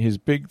his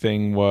big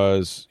thing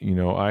was,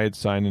 I had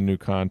signed a new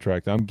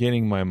contract. I'm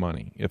getting my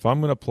money. If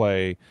I'm going to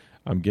play,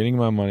 I'm getting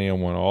my money. I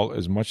want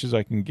as much as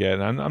I can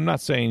get. And I'm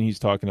not saying he's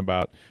talking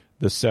about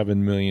the $7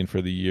 million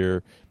for the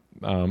year.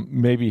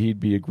 Maybe he'd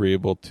be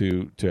agreeable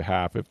to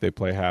half if they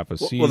play half a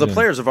season. Well, the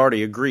players have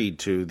already agreed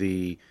to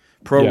the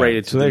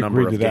prorated to the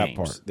number of games.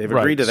 Part. They've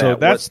agreed to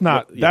that.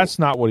 So that's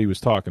not what he was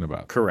talking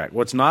about. Correct.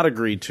 What's not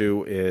agreed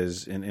to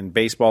is in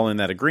baseball in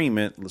that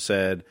agreement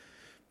said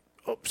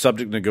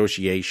subject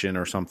negotiation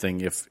or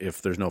something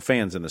if there's no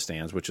fans in the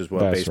stands, which is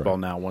what baseball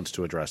now wants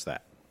to address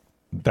that.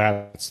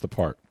 That's the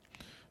part.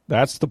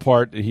 That's the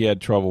part that he had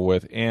trouble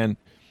with, and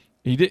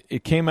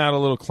it came out a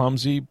little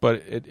clumsy.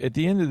 But at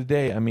the end of the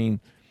day, I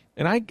mean.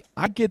 And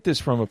I get this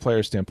from a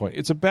player standpoint.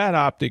 It's a bad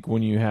optic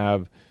when you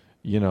have,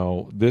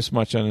 this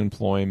much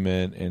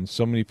unemployment and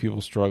so many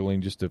people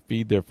struggling just to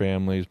feed their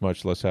families,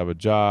 much less have a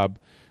job.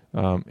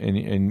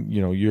 and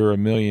you're a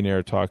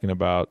millionaire talking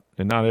about,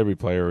 and not every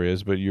player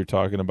is, but you're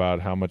talking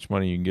about how much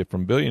money you can get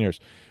from billionaires.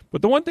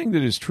 But the one thing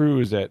that is true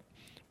is that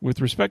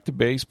with respect to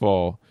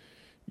baseball,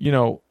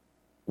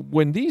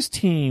 when these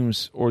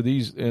teams or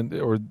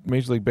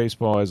Major League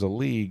Baseball as a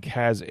league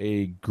has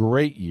a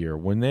great year,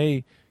 when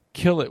they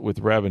kill it with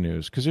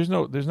revenues, because there's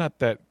not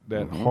that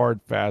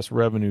hard, fast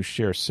revenue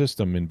share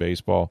system in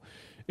baseball.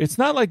 It's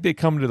not like they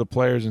come to the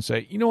players and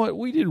say, you know what,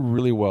 we did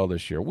really well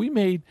this year. We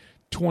made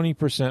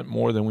 20%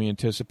 more than we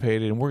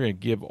anticipated, and we're going to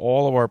give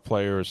all of our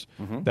players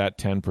that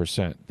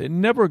 10%. It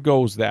never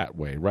goes that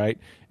way, right?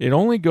 It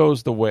only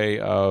goes the way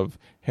of,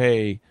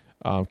 hey,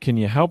 can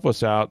you help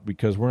us out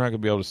because we're not going to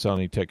be able to sell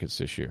any tickets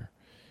this year.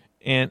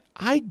 And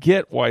I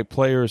get why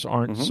players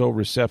aren't so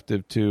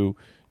receptive to,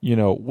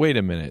 wait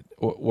a minute,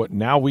 what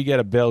now we got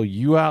to bail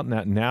you out,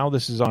 now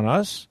this is on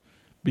us?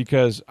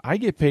 Because I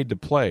get paid to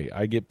play.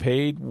 I get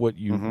paid what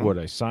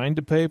I signed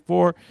to pay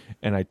for,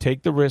 and I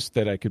take the risk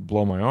that I could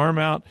blow my arm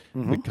out.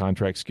 The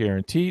contract's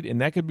guaranteed,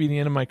 and that could be the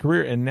end of my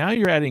career. And now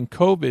you're adding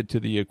COVID to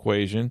the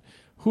equation.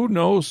 Who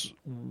knows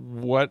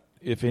what,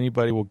 if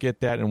anybody, will get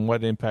that and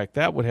what impact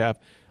that would have.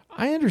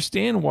 I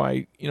understand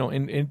why,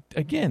 and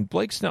again,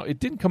 Blake Snell, it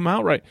didn't come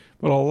out right,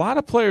 but a lot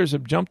of players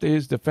have jumped to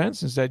his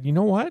defense and said, you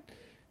know what?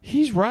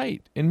 He's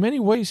right. In many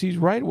ways, he's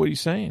right what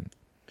he's saying.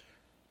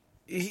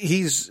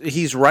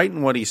 He's right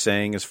in what he's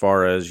saying as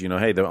far as,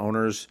 hey, the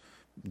owners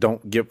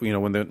don't give,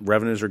 when the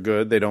revenues are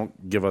good, they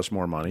don't give us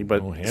more money.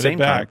 But at the same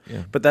time,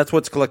 but that's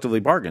what's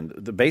collectively bargained.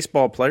 The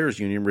Baseball Players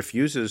Union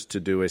refuses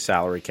to do a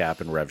salary cap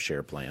and rev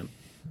share plan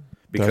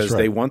because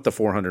they want the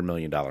 $400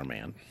 million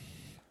man.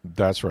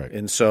 That's right.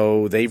 And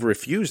so they've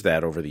refused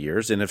that over the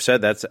years and have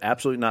said that's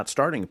absolutely not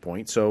starting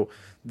point. So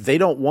they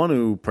don't want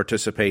to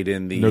participate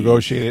in the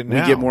negotiate it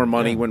now. We get more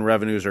money when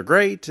revenues are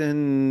great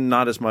and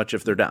not as much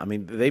if they're down. I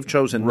mean, they've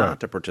chosen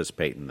not to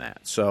participate in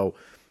that. So,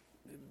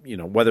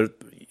 whether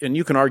 – and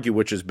you can argue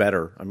which is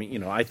better. I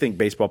mean, I think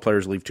baseball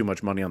players leave too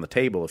much money on the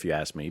table, if you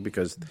ask me,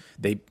 because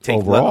they take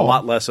a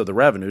lot less of the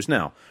revenues.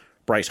 Now,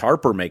 Bryce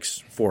Harper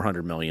makes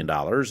 $400 million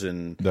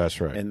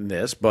in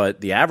this,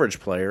 but the average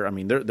player, I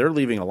mean, they're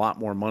leaving a lot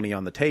more money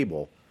on the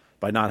table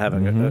by not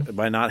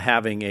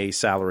having a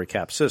salary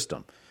cap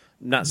system.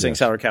 Not saying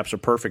salary caps are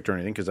perfect or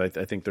anything, because I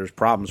think there's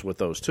problems with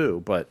those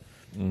too. But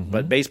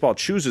baseball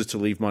chooses to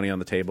leave money on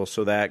the table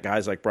so that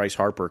guys like Bryce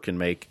Harper can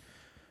make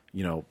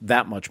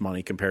that much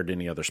money compared to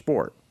any other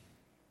sport.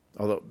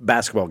 Although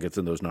basketball gets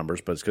in those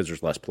numbers, but it's because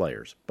there's less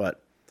players.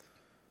 But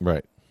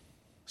right.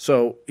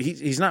 So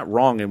he's not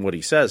wrong in what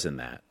he says in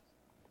that,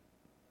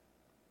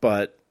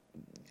 but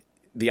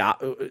the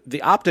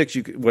optics,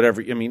 the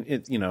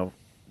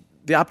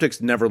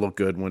optics never look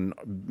good when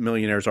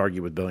millionaires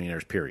argue with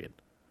billionaires. Period.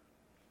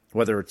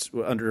 Whether it's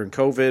under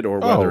COVID or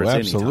whether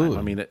it's any time.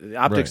 I mean, the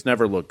optics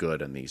never look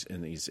good in these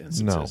instances.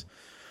 No.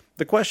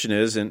 The question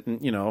is,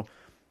 and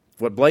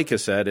what Blake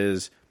has said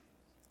is,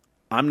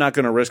 I'm not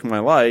going to risk my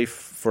life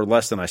for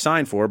less than I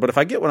signed for, but if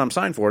I get what I'm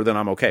signed for, then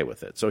I'm okay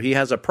with it. So he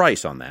has a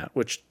price on that,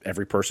 which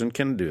every person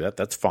can do that.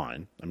 That's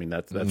fine. I mean,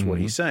 that's what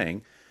he's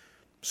saying.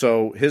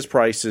 So his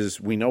price is,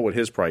 we know what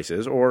his price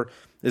is, or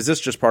is this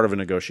just part of a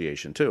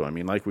negotiation too? I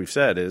mean, like we've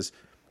said, is,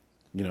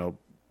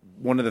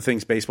 one of the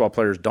things baseball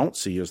players don't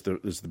see is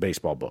the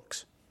baseball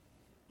books.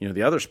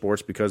 The other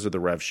sports, because of the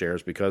rev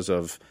shares, because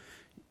of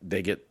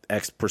they get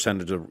X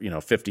percentage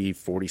of, 50,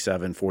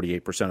 47,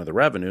 48% of the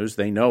revenues.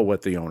 They know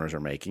what the owners are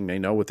making. They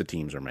know what the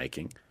teams are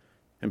making.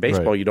 In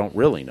baseball, you don't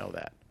really know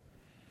that.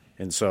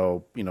 And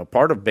so,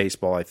 part of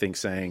baseball, I think,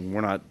 saying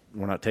we're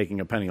not taking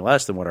a penny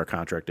less than what our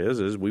contract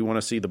is we want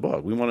to see the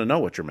book. We want to know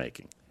what you're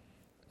making.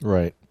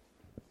 Right.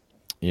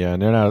 Yeah,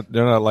 and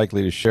they're not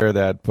likely to share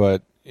that,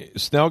 but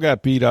Snell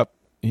got beat up.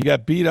 He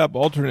got beat up,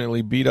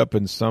 alternately beat up,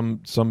 and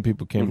some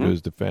people came to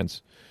his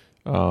defense.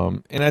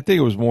 And I think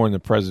it was more in the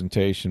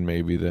presentation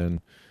maybe than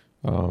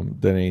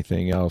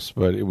anything else.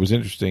 But it was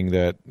interesting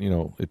that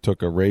it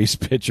took a Rays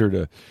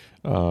pitcher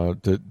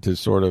to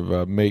sort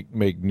of make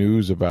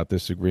news about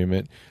this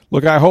agreement.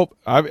 Look, I hope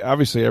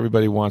obviously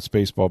everybody wants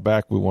baseball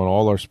back. We want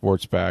all our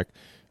sports back.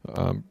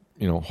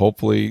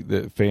 Hopefully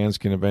the fans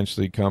can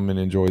eventually come and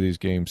enjoy these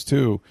games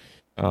too.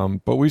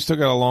 But we still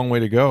got a long way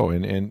to go,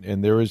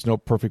 and there is no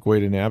perfect way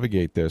to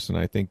navigate this. And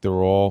I think they're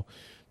all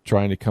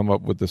trying to come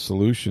up with the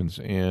solutions.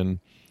 And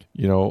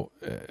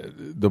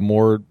the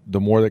more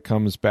that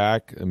comes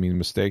back, I mean,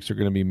 mistakes are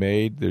going to be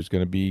made. There's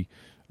going to be,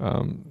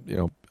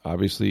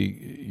 obviously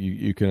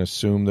you can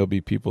assume there'll be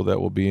people that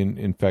will be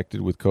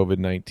infected with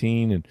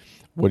COVID-19. And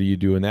what do you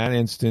do in that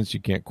instance? You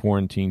can't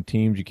quarantine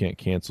teams. You can't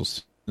cancel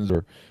seasons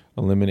or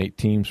eliminate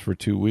teams for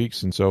 2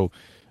 weeks. And so,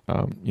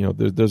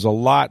 there's a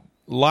lot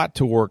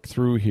to work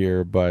through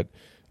here. But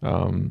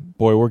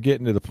boy, we're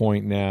getting to the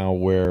point now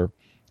where,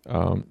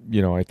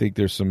 I think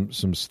there's some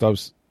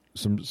stuff.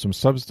 Some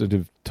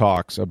substantive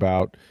talks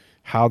about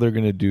how they're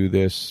going to do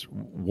this,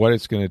 what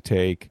it's going to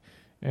take,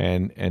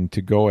 and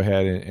to go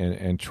ahead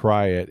and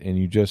try it. And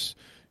you just,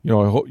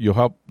 you'll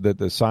hope that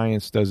the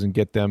science doesn't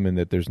get them and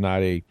that there's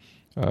not a,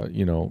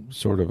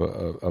 sort of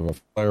a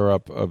flare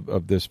up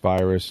of this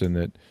virus, and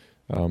that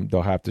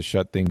they'll have to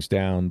shut things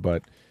down.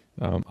 But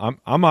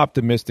I'm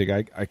optimistic.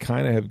 I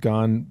kind of have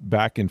gone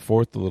back and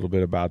forth a little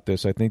bit about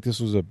this. I think this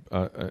was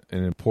an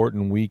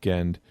important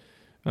weekend,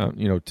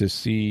 to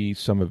see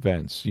some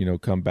events,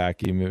 come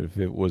back, even if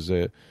it was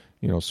a,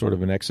 sort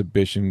of an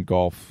exhibition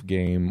golf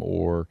game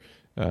or,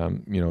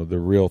 the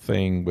real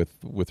thing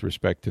with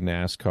respect to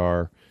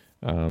NASCAR,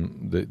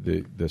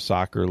 the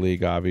soccer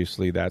league,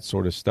 obviously, that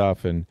sort of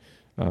stuff. And,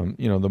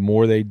 the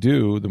more they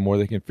do, the more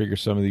they can figure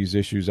some of these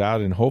issues out.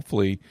 And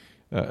hopefully,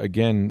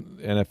 again,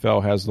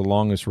 NFL has the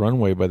longest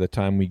runway by the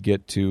time we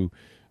get to,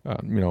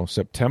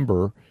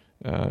 September.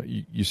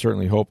 You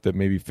certainly hope that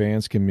maybe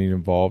fans can be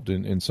involved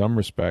in some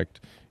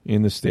respect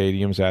in the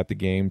stadiums, at the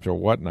games, or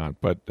whatnot.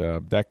 But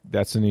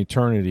that's an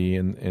eternity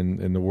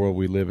in the world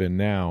we live in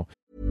now.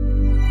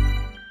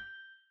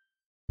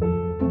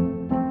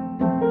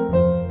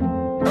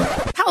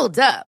 Hold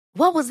up.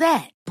 What was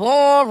that?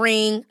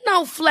 Boring.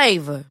 No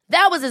flavor.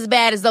 That was as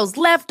bad as those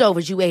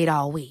leftovers you ate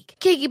all week.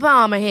 Keke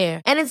Palmer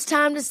here. And it's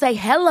time to say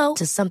hello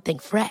to something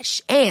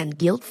fresh and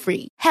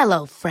guilt-free.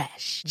 Hello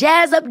Fresh.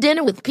 Jazz up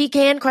dinner with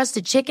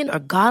pecan-crusted chicken or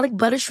garlic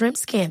butter shrimp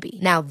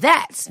scampi. Now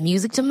that's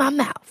music to my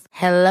mouth.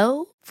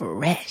 Hello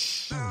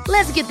Fresh.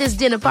 Let's get this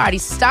dinner party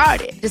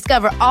started.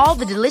 Discover all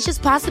the delicious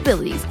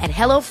possibilities at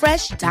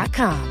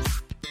HelloFresh.com.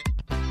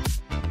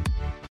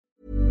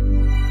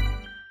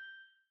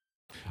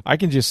 I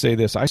can just say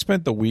this. I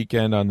spent the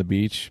weekend on the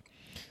beach.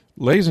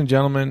 Ladies and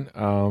gentlemen,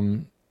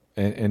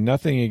 and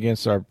nothing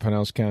against our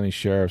Pinellas County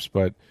sheriffs,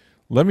 but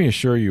let me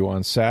assure you,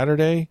 on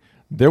Saturday,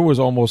 there was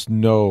almost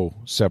no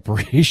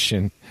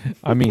separation.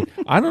 I mean,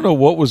 I don't know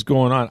what was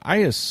going on. I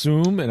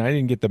assume, and I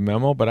didn't get the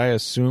memo, but I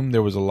assume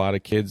there was a lot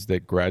of kids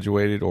that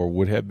graduated or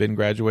would have been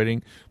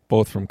graduating,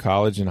 both from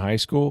college and high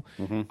school.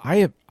 Mm-hmm.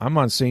 I'm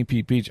on St.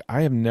 Pete Beach.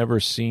 I have never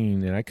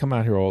seen, and I come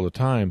out here all the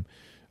time,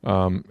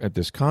 at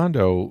this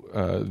condo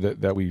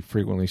that we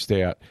frequently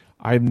stay at,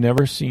 I've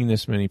never seen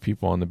this many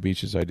people on the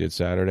beach as I did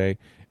Saturday,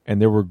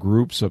 and there were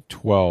groups of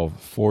 12,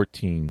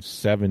 14,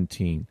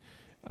 17,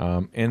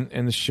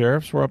 and the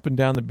sheriffs were up and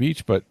down the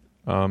beach, but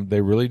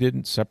they really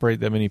didn't separate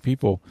that many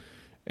people,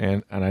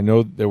 and I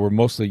know they were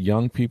mostly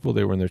young people.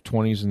 They were in their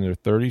 20s and their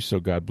 30s, so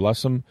God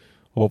bless them.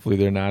 Hopefully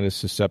they're not as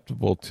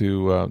susceptible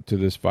to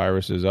this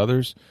virus as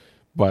others,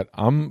 but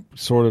I'm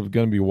sort of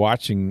going to be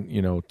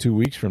watching, 2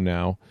 weeks from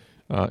now,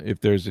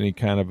 if there's any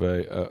kind of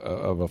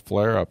a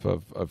flare-up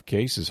of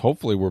cases.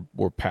 Hopefully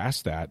we're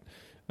past that.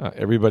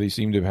 Everybody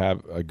seemed to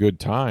have a good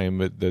time,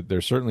 but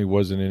there certainly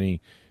wasn't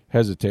any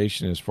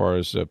hesitation as far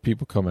as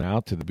people coming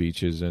out to the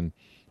beaches. And,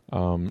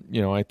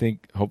 I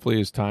think hopefully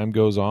as time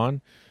goes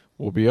on,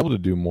 we'll be able to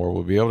do more.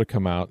 We'll be able to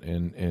come out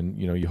and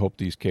you hope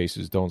these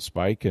cases don't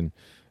spike and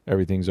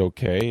everything's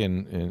okay.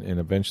 And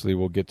eventually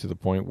we'll get to the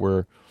point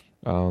where,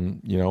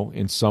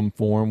 in some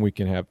form we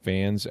can have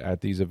fans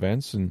at these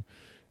events and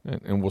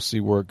we'll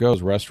see where it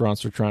goes.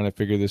 Restaurants are trying to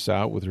figure this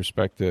out with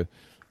respect to,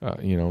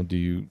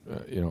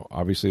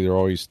 obviously they're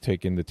always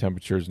taking the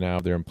temperatures now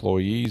of their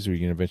employees, or you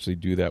can eventually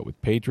do that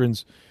with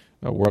patrons.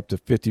 We're up to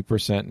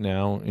 50%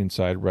 now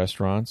inside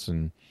restaurants,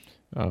 and,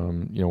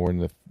 we're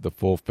in the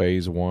full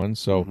phase one.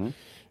 So,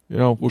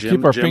 we'll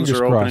keep our fingers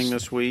crossed. Gyms are opening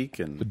this week.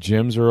 And the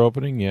gyms are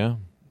opening, yeah,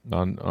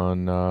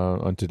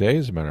 on today,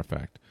 as a matter of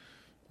fact.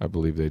 I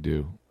believe they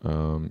do.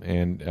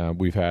 And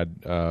we've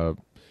had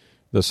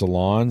the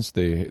salons,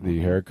 the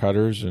hair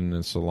cutters and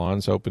the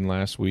salons opened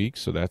last week,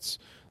 so that's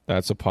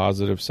a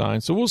positive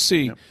sign. So we'll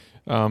see.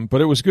 Yep.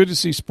 But it was good to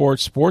see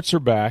sports. Sports are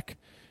back,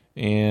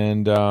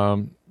 and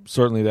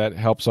certainly that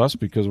helps us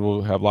because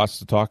we'll have lots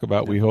to talk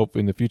about, we hope,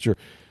 in the future.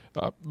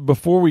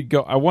 Before we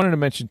go, I wanted to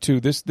mention, too,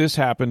 this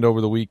happened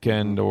over the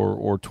weekend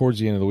or towards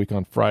the end of the week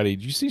on Friday.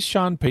 Did you see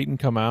Sean Payton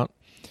come out?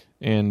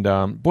 And,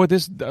 boy,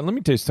 let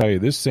me just tell you,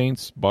 this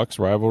Saints-Bucks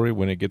rivalry,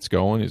 when it gets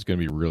going, is going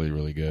to be really,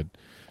 really good.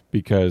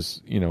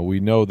 Because,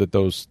 we know that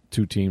those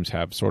two teams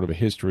have sort of a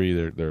history.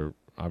 They're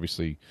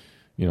obviously,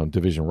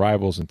 division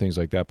rivals and things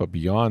like that. But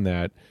beyond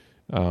that,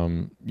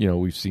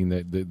 we've seen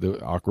the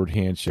awkward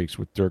handshakes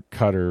with Dirk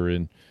Cutter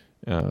and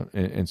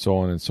so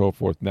on and so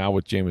forth. Now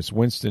with Jameis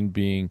Winston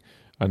being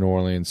a New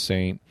Orleans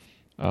Saint,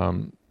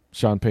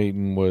 Sean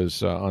Payton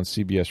was on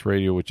CBS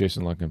Radio with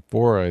Jason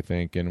LaCanfora, I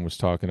think, and was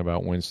talking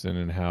about Winston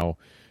and how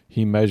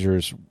he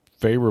measures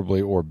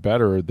favorably or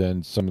better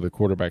than some of the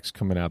quarterbacks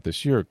coming out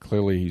this year.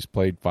 Clearly, he's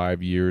played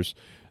 5 years.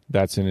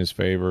 That's in his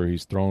favor.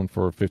 He's thrown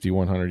for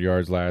 5,100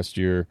 yards last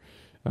year,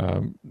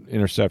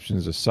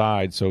 interceptions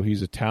aside. So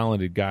he's a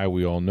talented guy.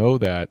 We all know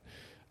that.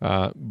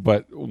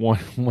 But one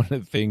of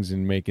the things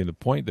in making the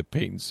point that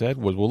Payton said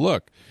was, well,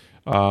 look,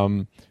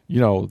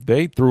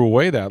 they threw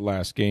away that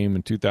last game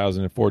in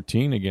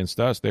 2014 against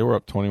us. They were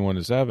up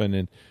 21-7,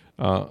 and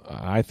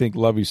I think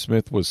Lovie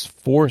Smith was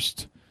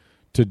forced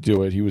to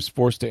do it. He was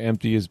forced to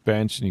empty his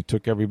bench, and he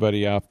took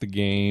everybody off the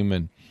game.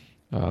 And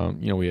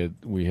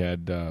we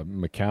had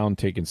McCown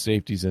taking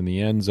safeties in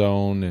the end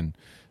zone, and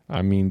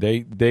I mean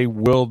they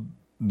willed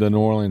the New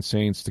Orleans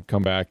Saints to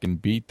come back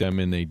and beat them,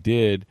 and they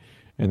did,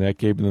 and that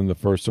gave them the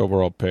first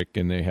overall pick.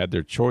 And they had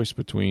their choice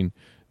between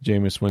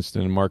Jameis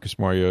Winston and Marcus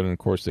Mariota, and of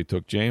course they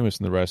took Jameis,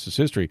 and the rest is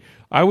history.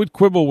 I would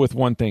quibble with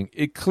one thing.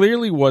 It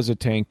clearly was a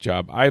tank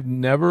job. I've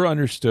never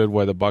understood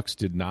why the Bucs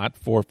did not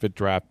forfeit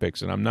draft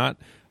picks, and I'm not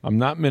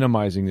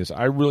minimizing this.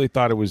 I really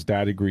thought it was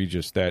that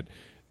egregious that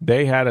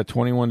they had a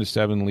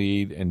 21-7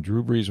 lead, and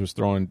Drew Brees was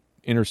throwing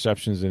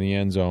interceptions in the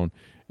end zone,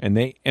 and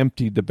they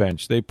emptied the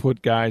bench. They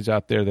put guys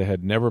out there that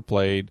had never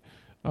played,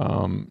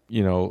 and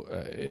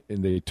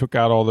they took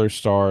out all their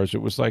stars.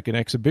 It was like an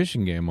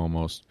exhibition game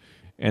almost,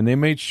 and they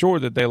made sure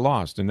that they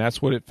lost, and that's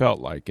what it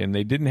felt like. And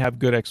they didn't have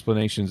good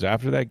explanations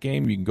after that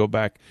game. You can go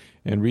back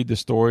and read the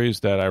stories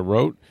that I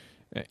wrote.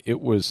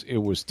 It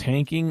was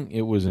tanking.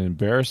 It was an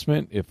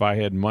embarrassment. If I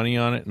had money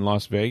on it in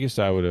Las Vegas,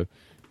 I would have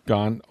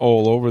gone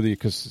all over the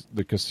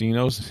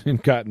casinos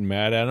and gotten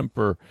mad at them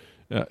for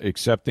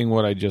accepting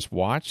what I just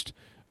watched.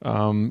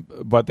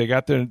 But they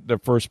got their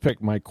first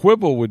pick. My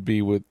quibble would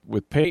be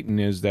with Peyton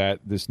is that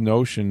this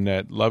notion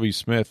that Lovie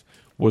Smith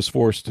was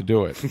forced to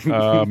do it.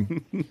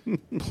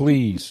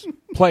 Please,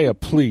 play a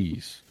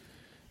please.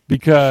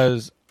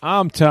 Because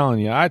I'm telling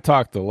you, I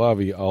talked to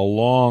Lovie a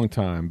long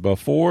time,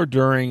 before,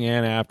 during,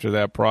 and after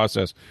that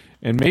process.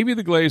 And maybe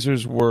the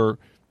Glazers were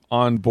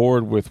on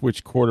board with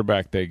which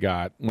quarterback they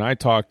got. When I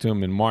talked to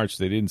them in March,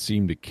 they didn't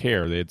seem to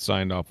care. They had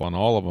signed off on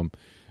all of them.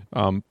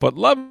 But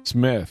Lovie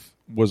Smith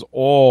was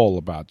all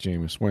about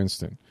Jameis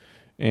Winston.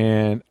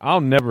 And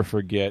I'll never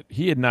forget,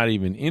 he had not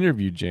even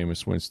interviewed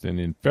Jameis Winston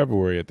in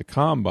February at the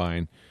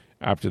Combine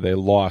after they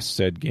lost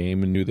said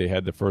game and knew they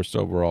had the first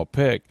overall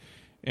pick.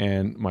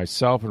 And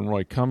myself and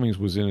Roy Cummings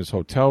was in his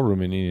hotel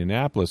room in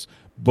Indianapolis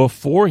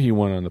before he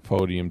went on the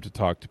podium to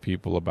talk to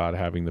people about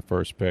having the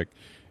first pick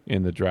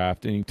in the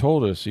draft. And he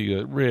told us, he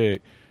goes,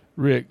 Rick,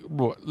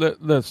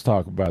 let's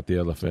talk about the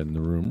elephant in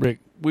the room. Rick,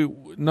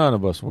 none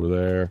of us were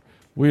there.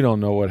 We don't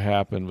know what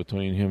happened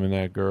between him and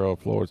that girl,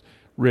 Flores.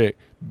 Rick,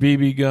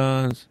 BB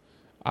guns.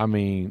 I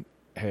mean,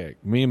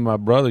 heck, me and my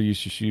brother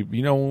used to shoot.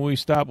 You know, when we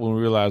stopped, when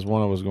we realized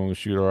one of us was going to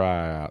shoot our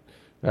eye out,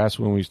 that's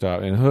when we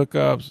stopped. And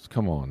hookups,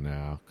 come on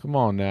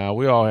now.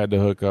 We all had the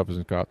hookups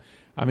and college.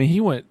 I mean, he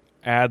went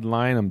ad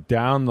litem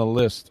down the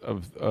list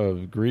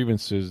of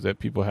grievances that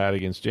people had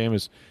against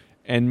Jameis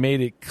and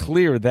made it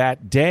clear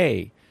that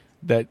day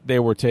that they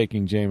were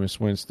taking Jameis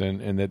Winston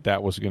and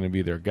that was going to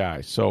be their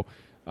guy. So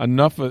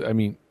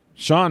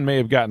Sean may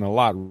have gotten a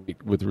lot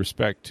right with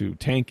respect to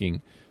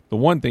tanking. The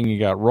one thing he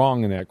got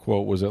wrong in that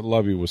quote was that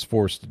Lovie was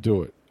forced to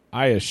do it.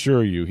 I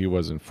assure you he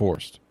wasn't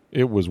forced.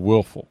 It was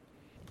willful.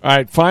 All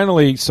right,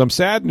 finally, some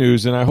sad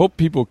news, and I hope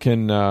people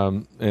can,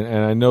 and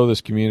I know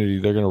this community,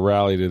 they're going to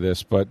rally to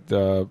this, but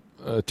a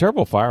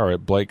terrible fire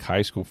at Blake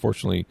High School.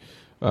 Fortunately,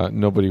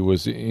 nobody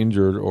was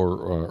injured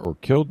or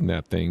killed in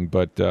that thing,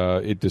 but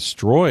it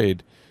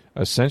destroyed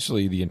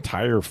essentially the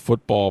entire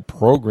football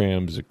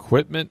program's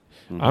equipment.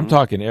 Mm-hmm. I'm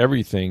talking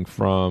everything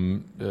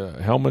from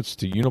helmets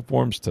to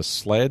uniforms to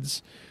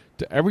sleds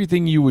to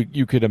everything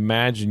you could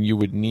imagine you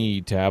would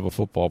need to have a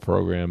football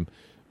program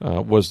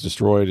was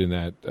destroyed in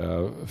that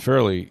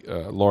fairly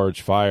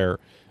large fire.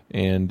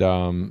 And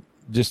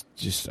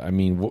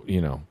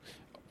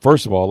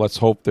first of all, let's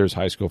hope there's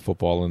high school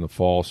football in the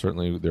fall.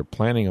 Certainly they're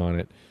planning on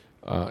it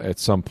at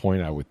some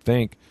point, I would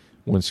think,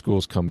 when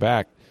schools come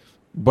back.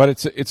 But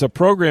it's a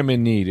program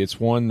in need. It's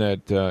one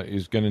that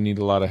is going to need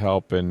a lot of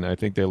help, and I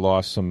think they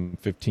lost some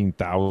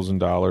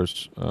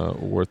 $15,000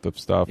 worth of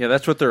stuff. Yeah,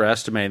 that's what they're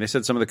estimating. They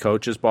said some of the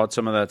coaches bought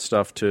some of that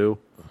stuff too,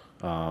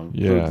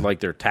 like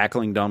their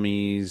tackling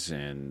dummies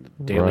and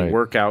daily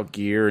workout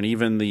gear, and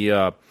even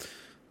the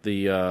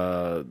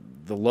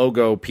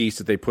logo piece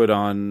that they put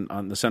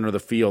on the center of the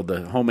field,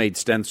 the homemade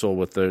stencil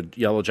with the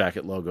Yellow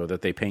Jacket logo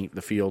that they paint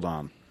the field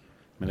on.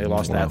 I mean, they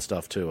lost that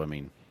stuff too. I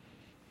mean,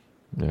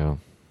 yeah.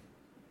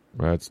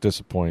 Right, it's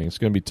disappointing. It's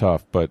going to be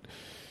tough, but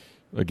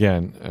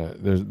again,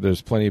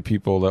 there's plenty of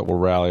people that will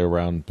rally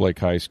around Blake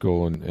High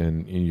School,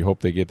 and you hope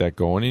they get that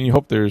going, and you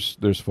hope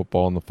there's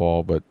football in the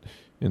fall. But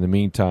in the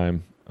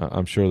meantime,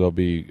 I'm sure there'll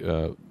be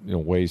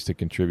ways to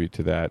contribute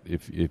to that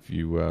if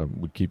you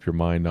would keep your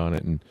mind on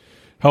it and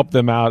help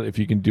them out if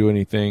you can do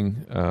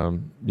anything.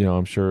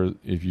 I'm sure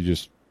if you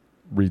just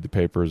read the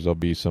papers, there'll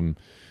be some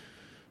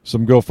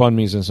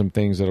GoFundMes and some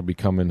things that'll be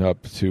coming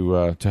up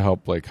to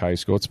help Blake High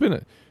School. It's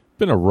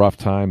been a rough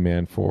time,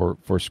 man, for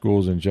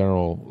schools in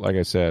general. Like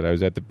I said, I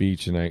was at the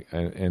beach,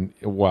 and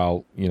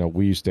while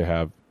we used to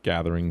have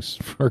gatherings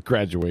for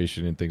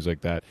graduation and things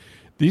like that,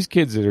 these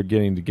kids that are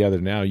getting together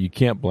now, you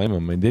can't blame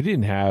them. And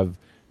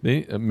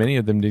many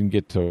of them didn't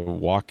get to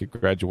walk at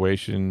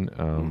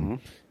graduation.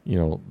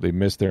 They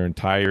missed their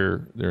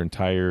entire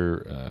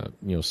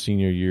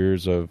senior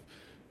years of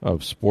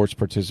sports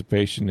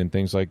participation and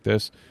things like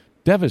this.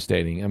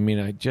 Devastating. I mean,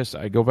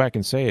 I go back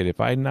and say it.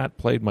 If I had not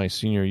played my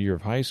senior year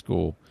of high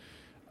school,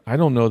 I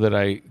don't know that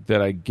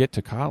I get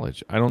to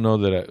college. I don't know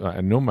that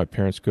I know my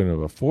parents couldn't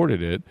have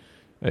afforded it.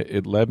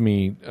 It led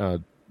me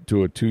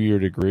to a 2-year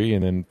degree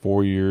and then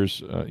 4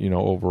 years,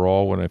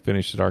 overall when I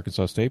finished at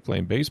Arkansas State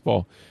playing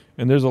baseball.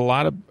 And there's a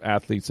lot of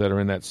athletes that are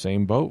in that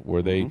same boat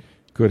where they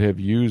could have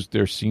used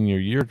their senior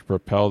year to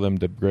propel them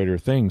to greater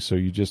things. So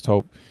you just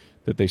hope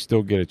that they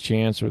still get a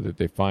chance or that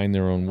they find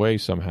their own way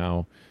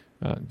somehow,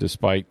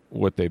 despite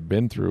what they've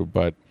been through.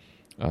 But,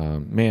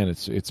 man,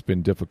 it's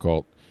been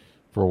difficult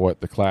for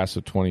the class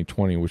of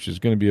 2020, which is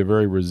going to be a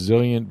very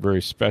resilient,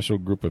 very special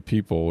group of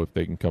people if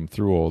they can come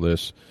through all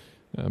this.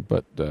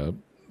 But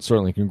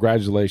certainly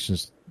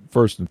congratulations,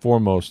 first and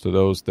foremost, to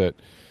those that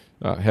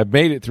have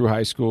made it through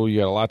high school. You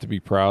got a lot to be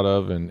proud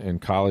of,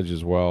 and college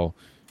as well.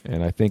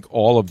 And I think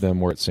all of them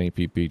were at St.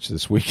 Pete Beach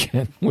this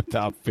weekend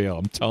without fail.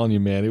 I'm telling you,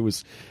 man, it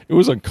was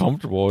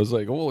uncomfortable. It was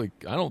like, holy,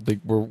 I don't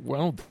think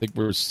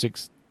we're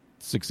 6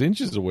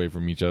 inches away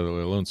from each other,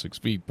 let alone 6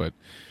 feet. But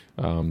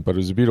it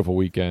was a beautiful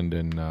weekend,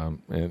 and a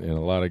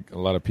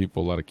lot of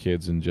people, a lot of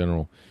kids in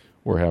general,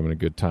 were having a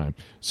good time.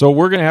 So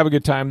we're going to have a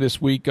good time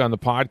this week on the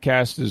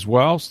podcast as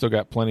well. Still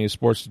got plenty of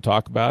sports to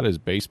talk about, as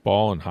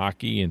baseball and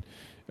hockey and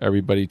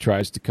everybody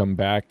tries to come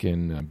back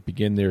and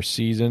begin their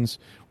seasons.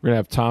 We're going to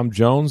have Tom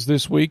Jones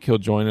this week. He'll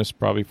join us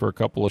probably for a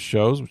couple of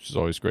shows, which is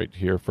always great to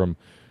hear from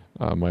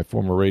my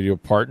former radio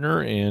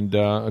partner. And,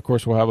 of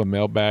course, we'll have a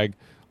mailbag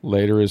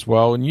later as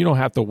well. And you don't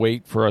have to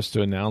wait for us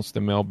to announce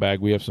the mailbag.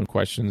 We have some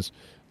questions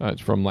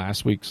from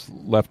last week's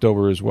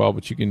leftover as well,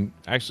 but you can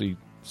actually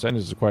send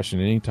us a question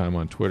anytime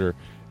on Twitter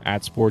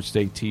at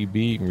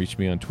SportsDayTB. You can reach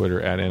me on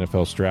Twitter at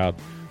NFL Stroud,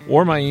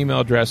 or my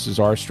email address is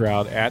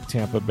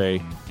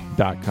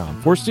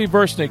rstroud@tampabay.com. For Steve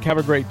Versnick, have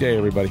a great day,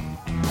 everybody.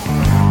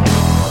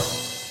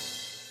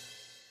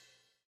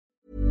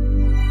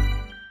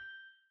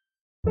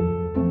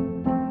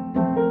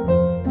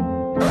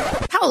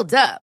 Hold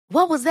up.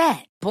 What was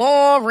that?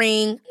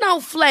 Boring. No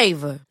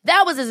flavor.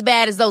 That was as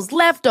bad as those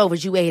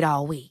leftovers you ate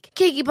all week.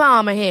 Keke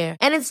Palmer here,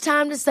 and it's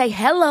time to say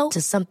hello to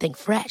something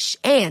fresh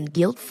and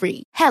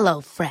guilt-free.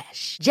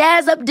 HelloFresh.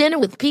 Jazz up dinner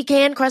with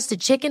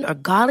pecan-crusted chicken or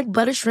garlic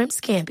butter shrimp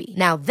scampi.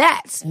 Now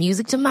that's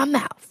music to my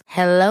mouth.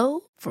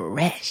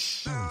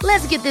 HelloFresh.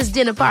 Let's get this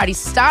dinner party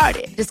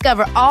started.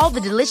 Discover all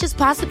the delicious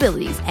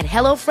possibilities at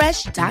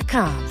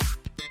HelloFresh.com.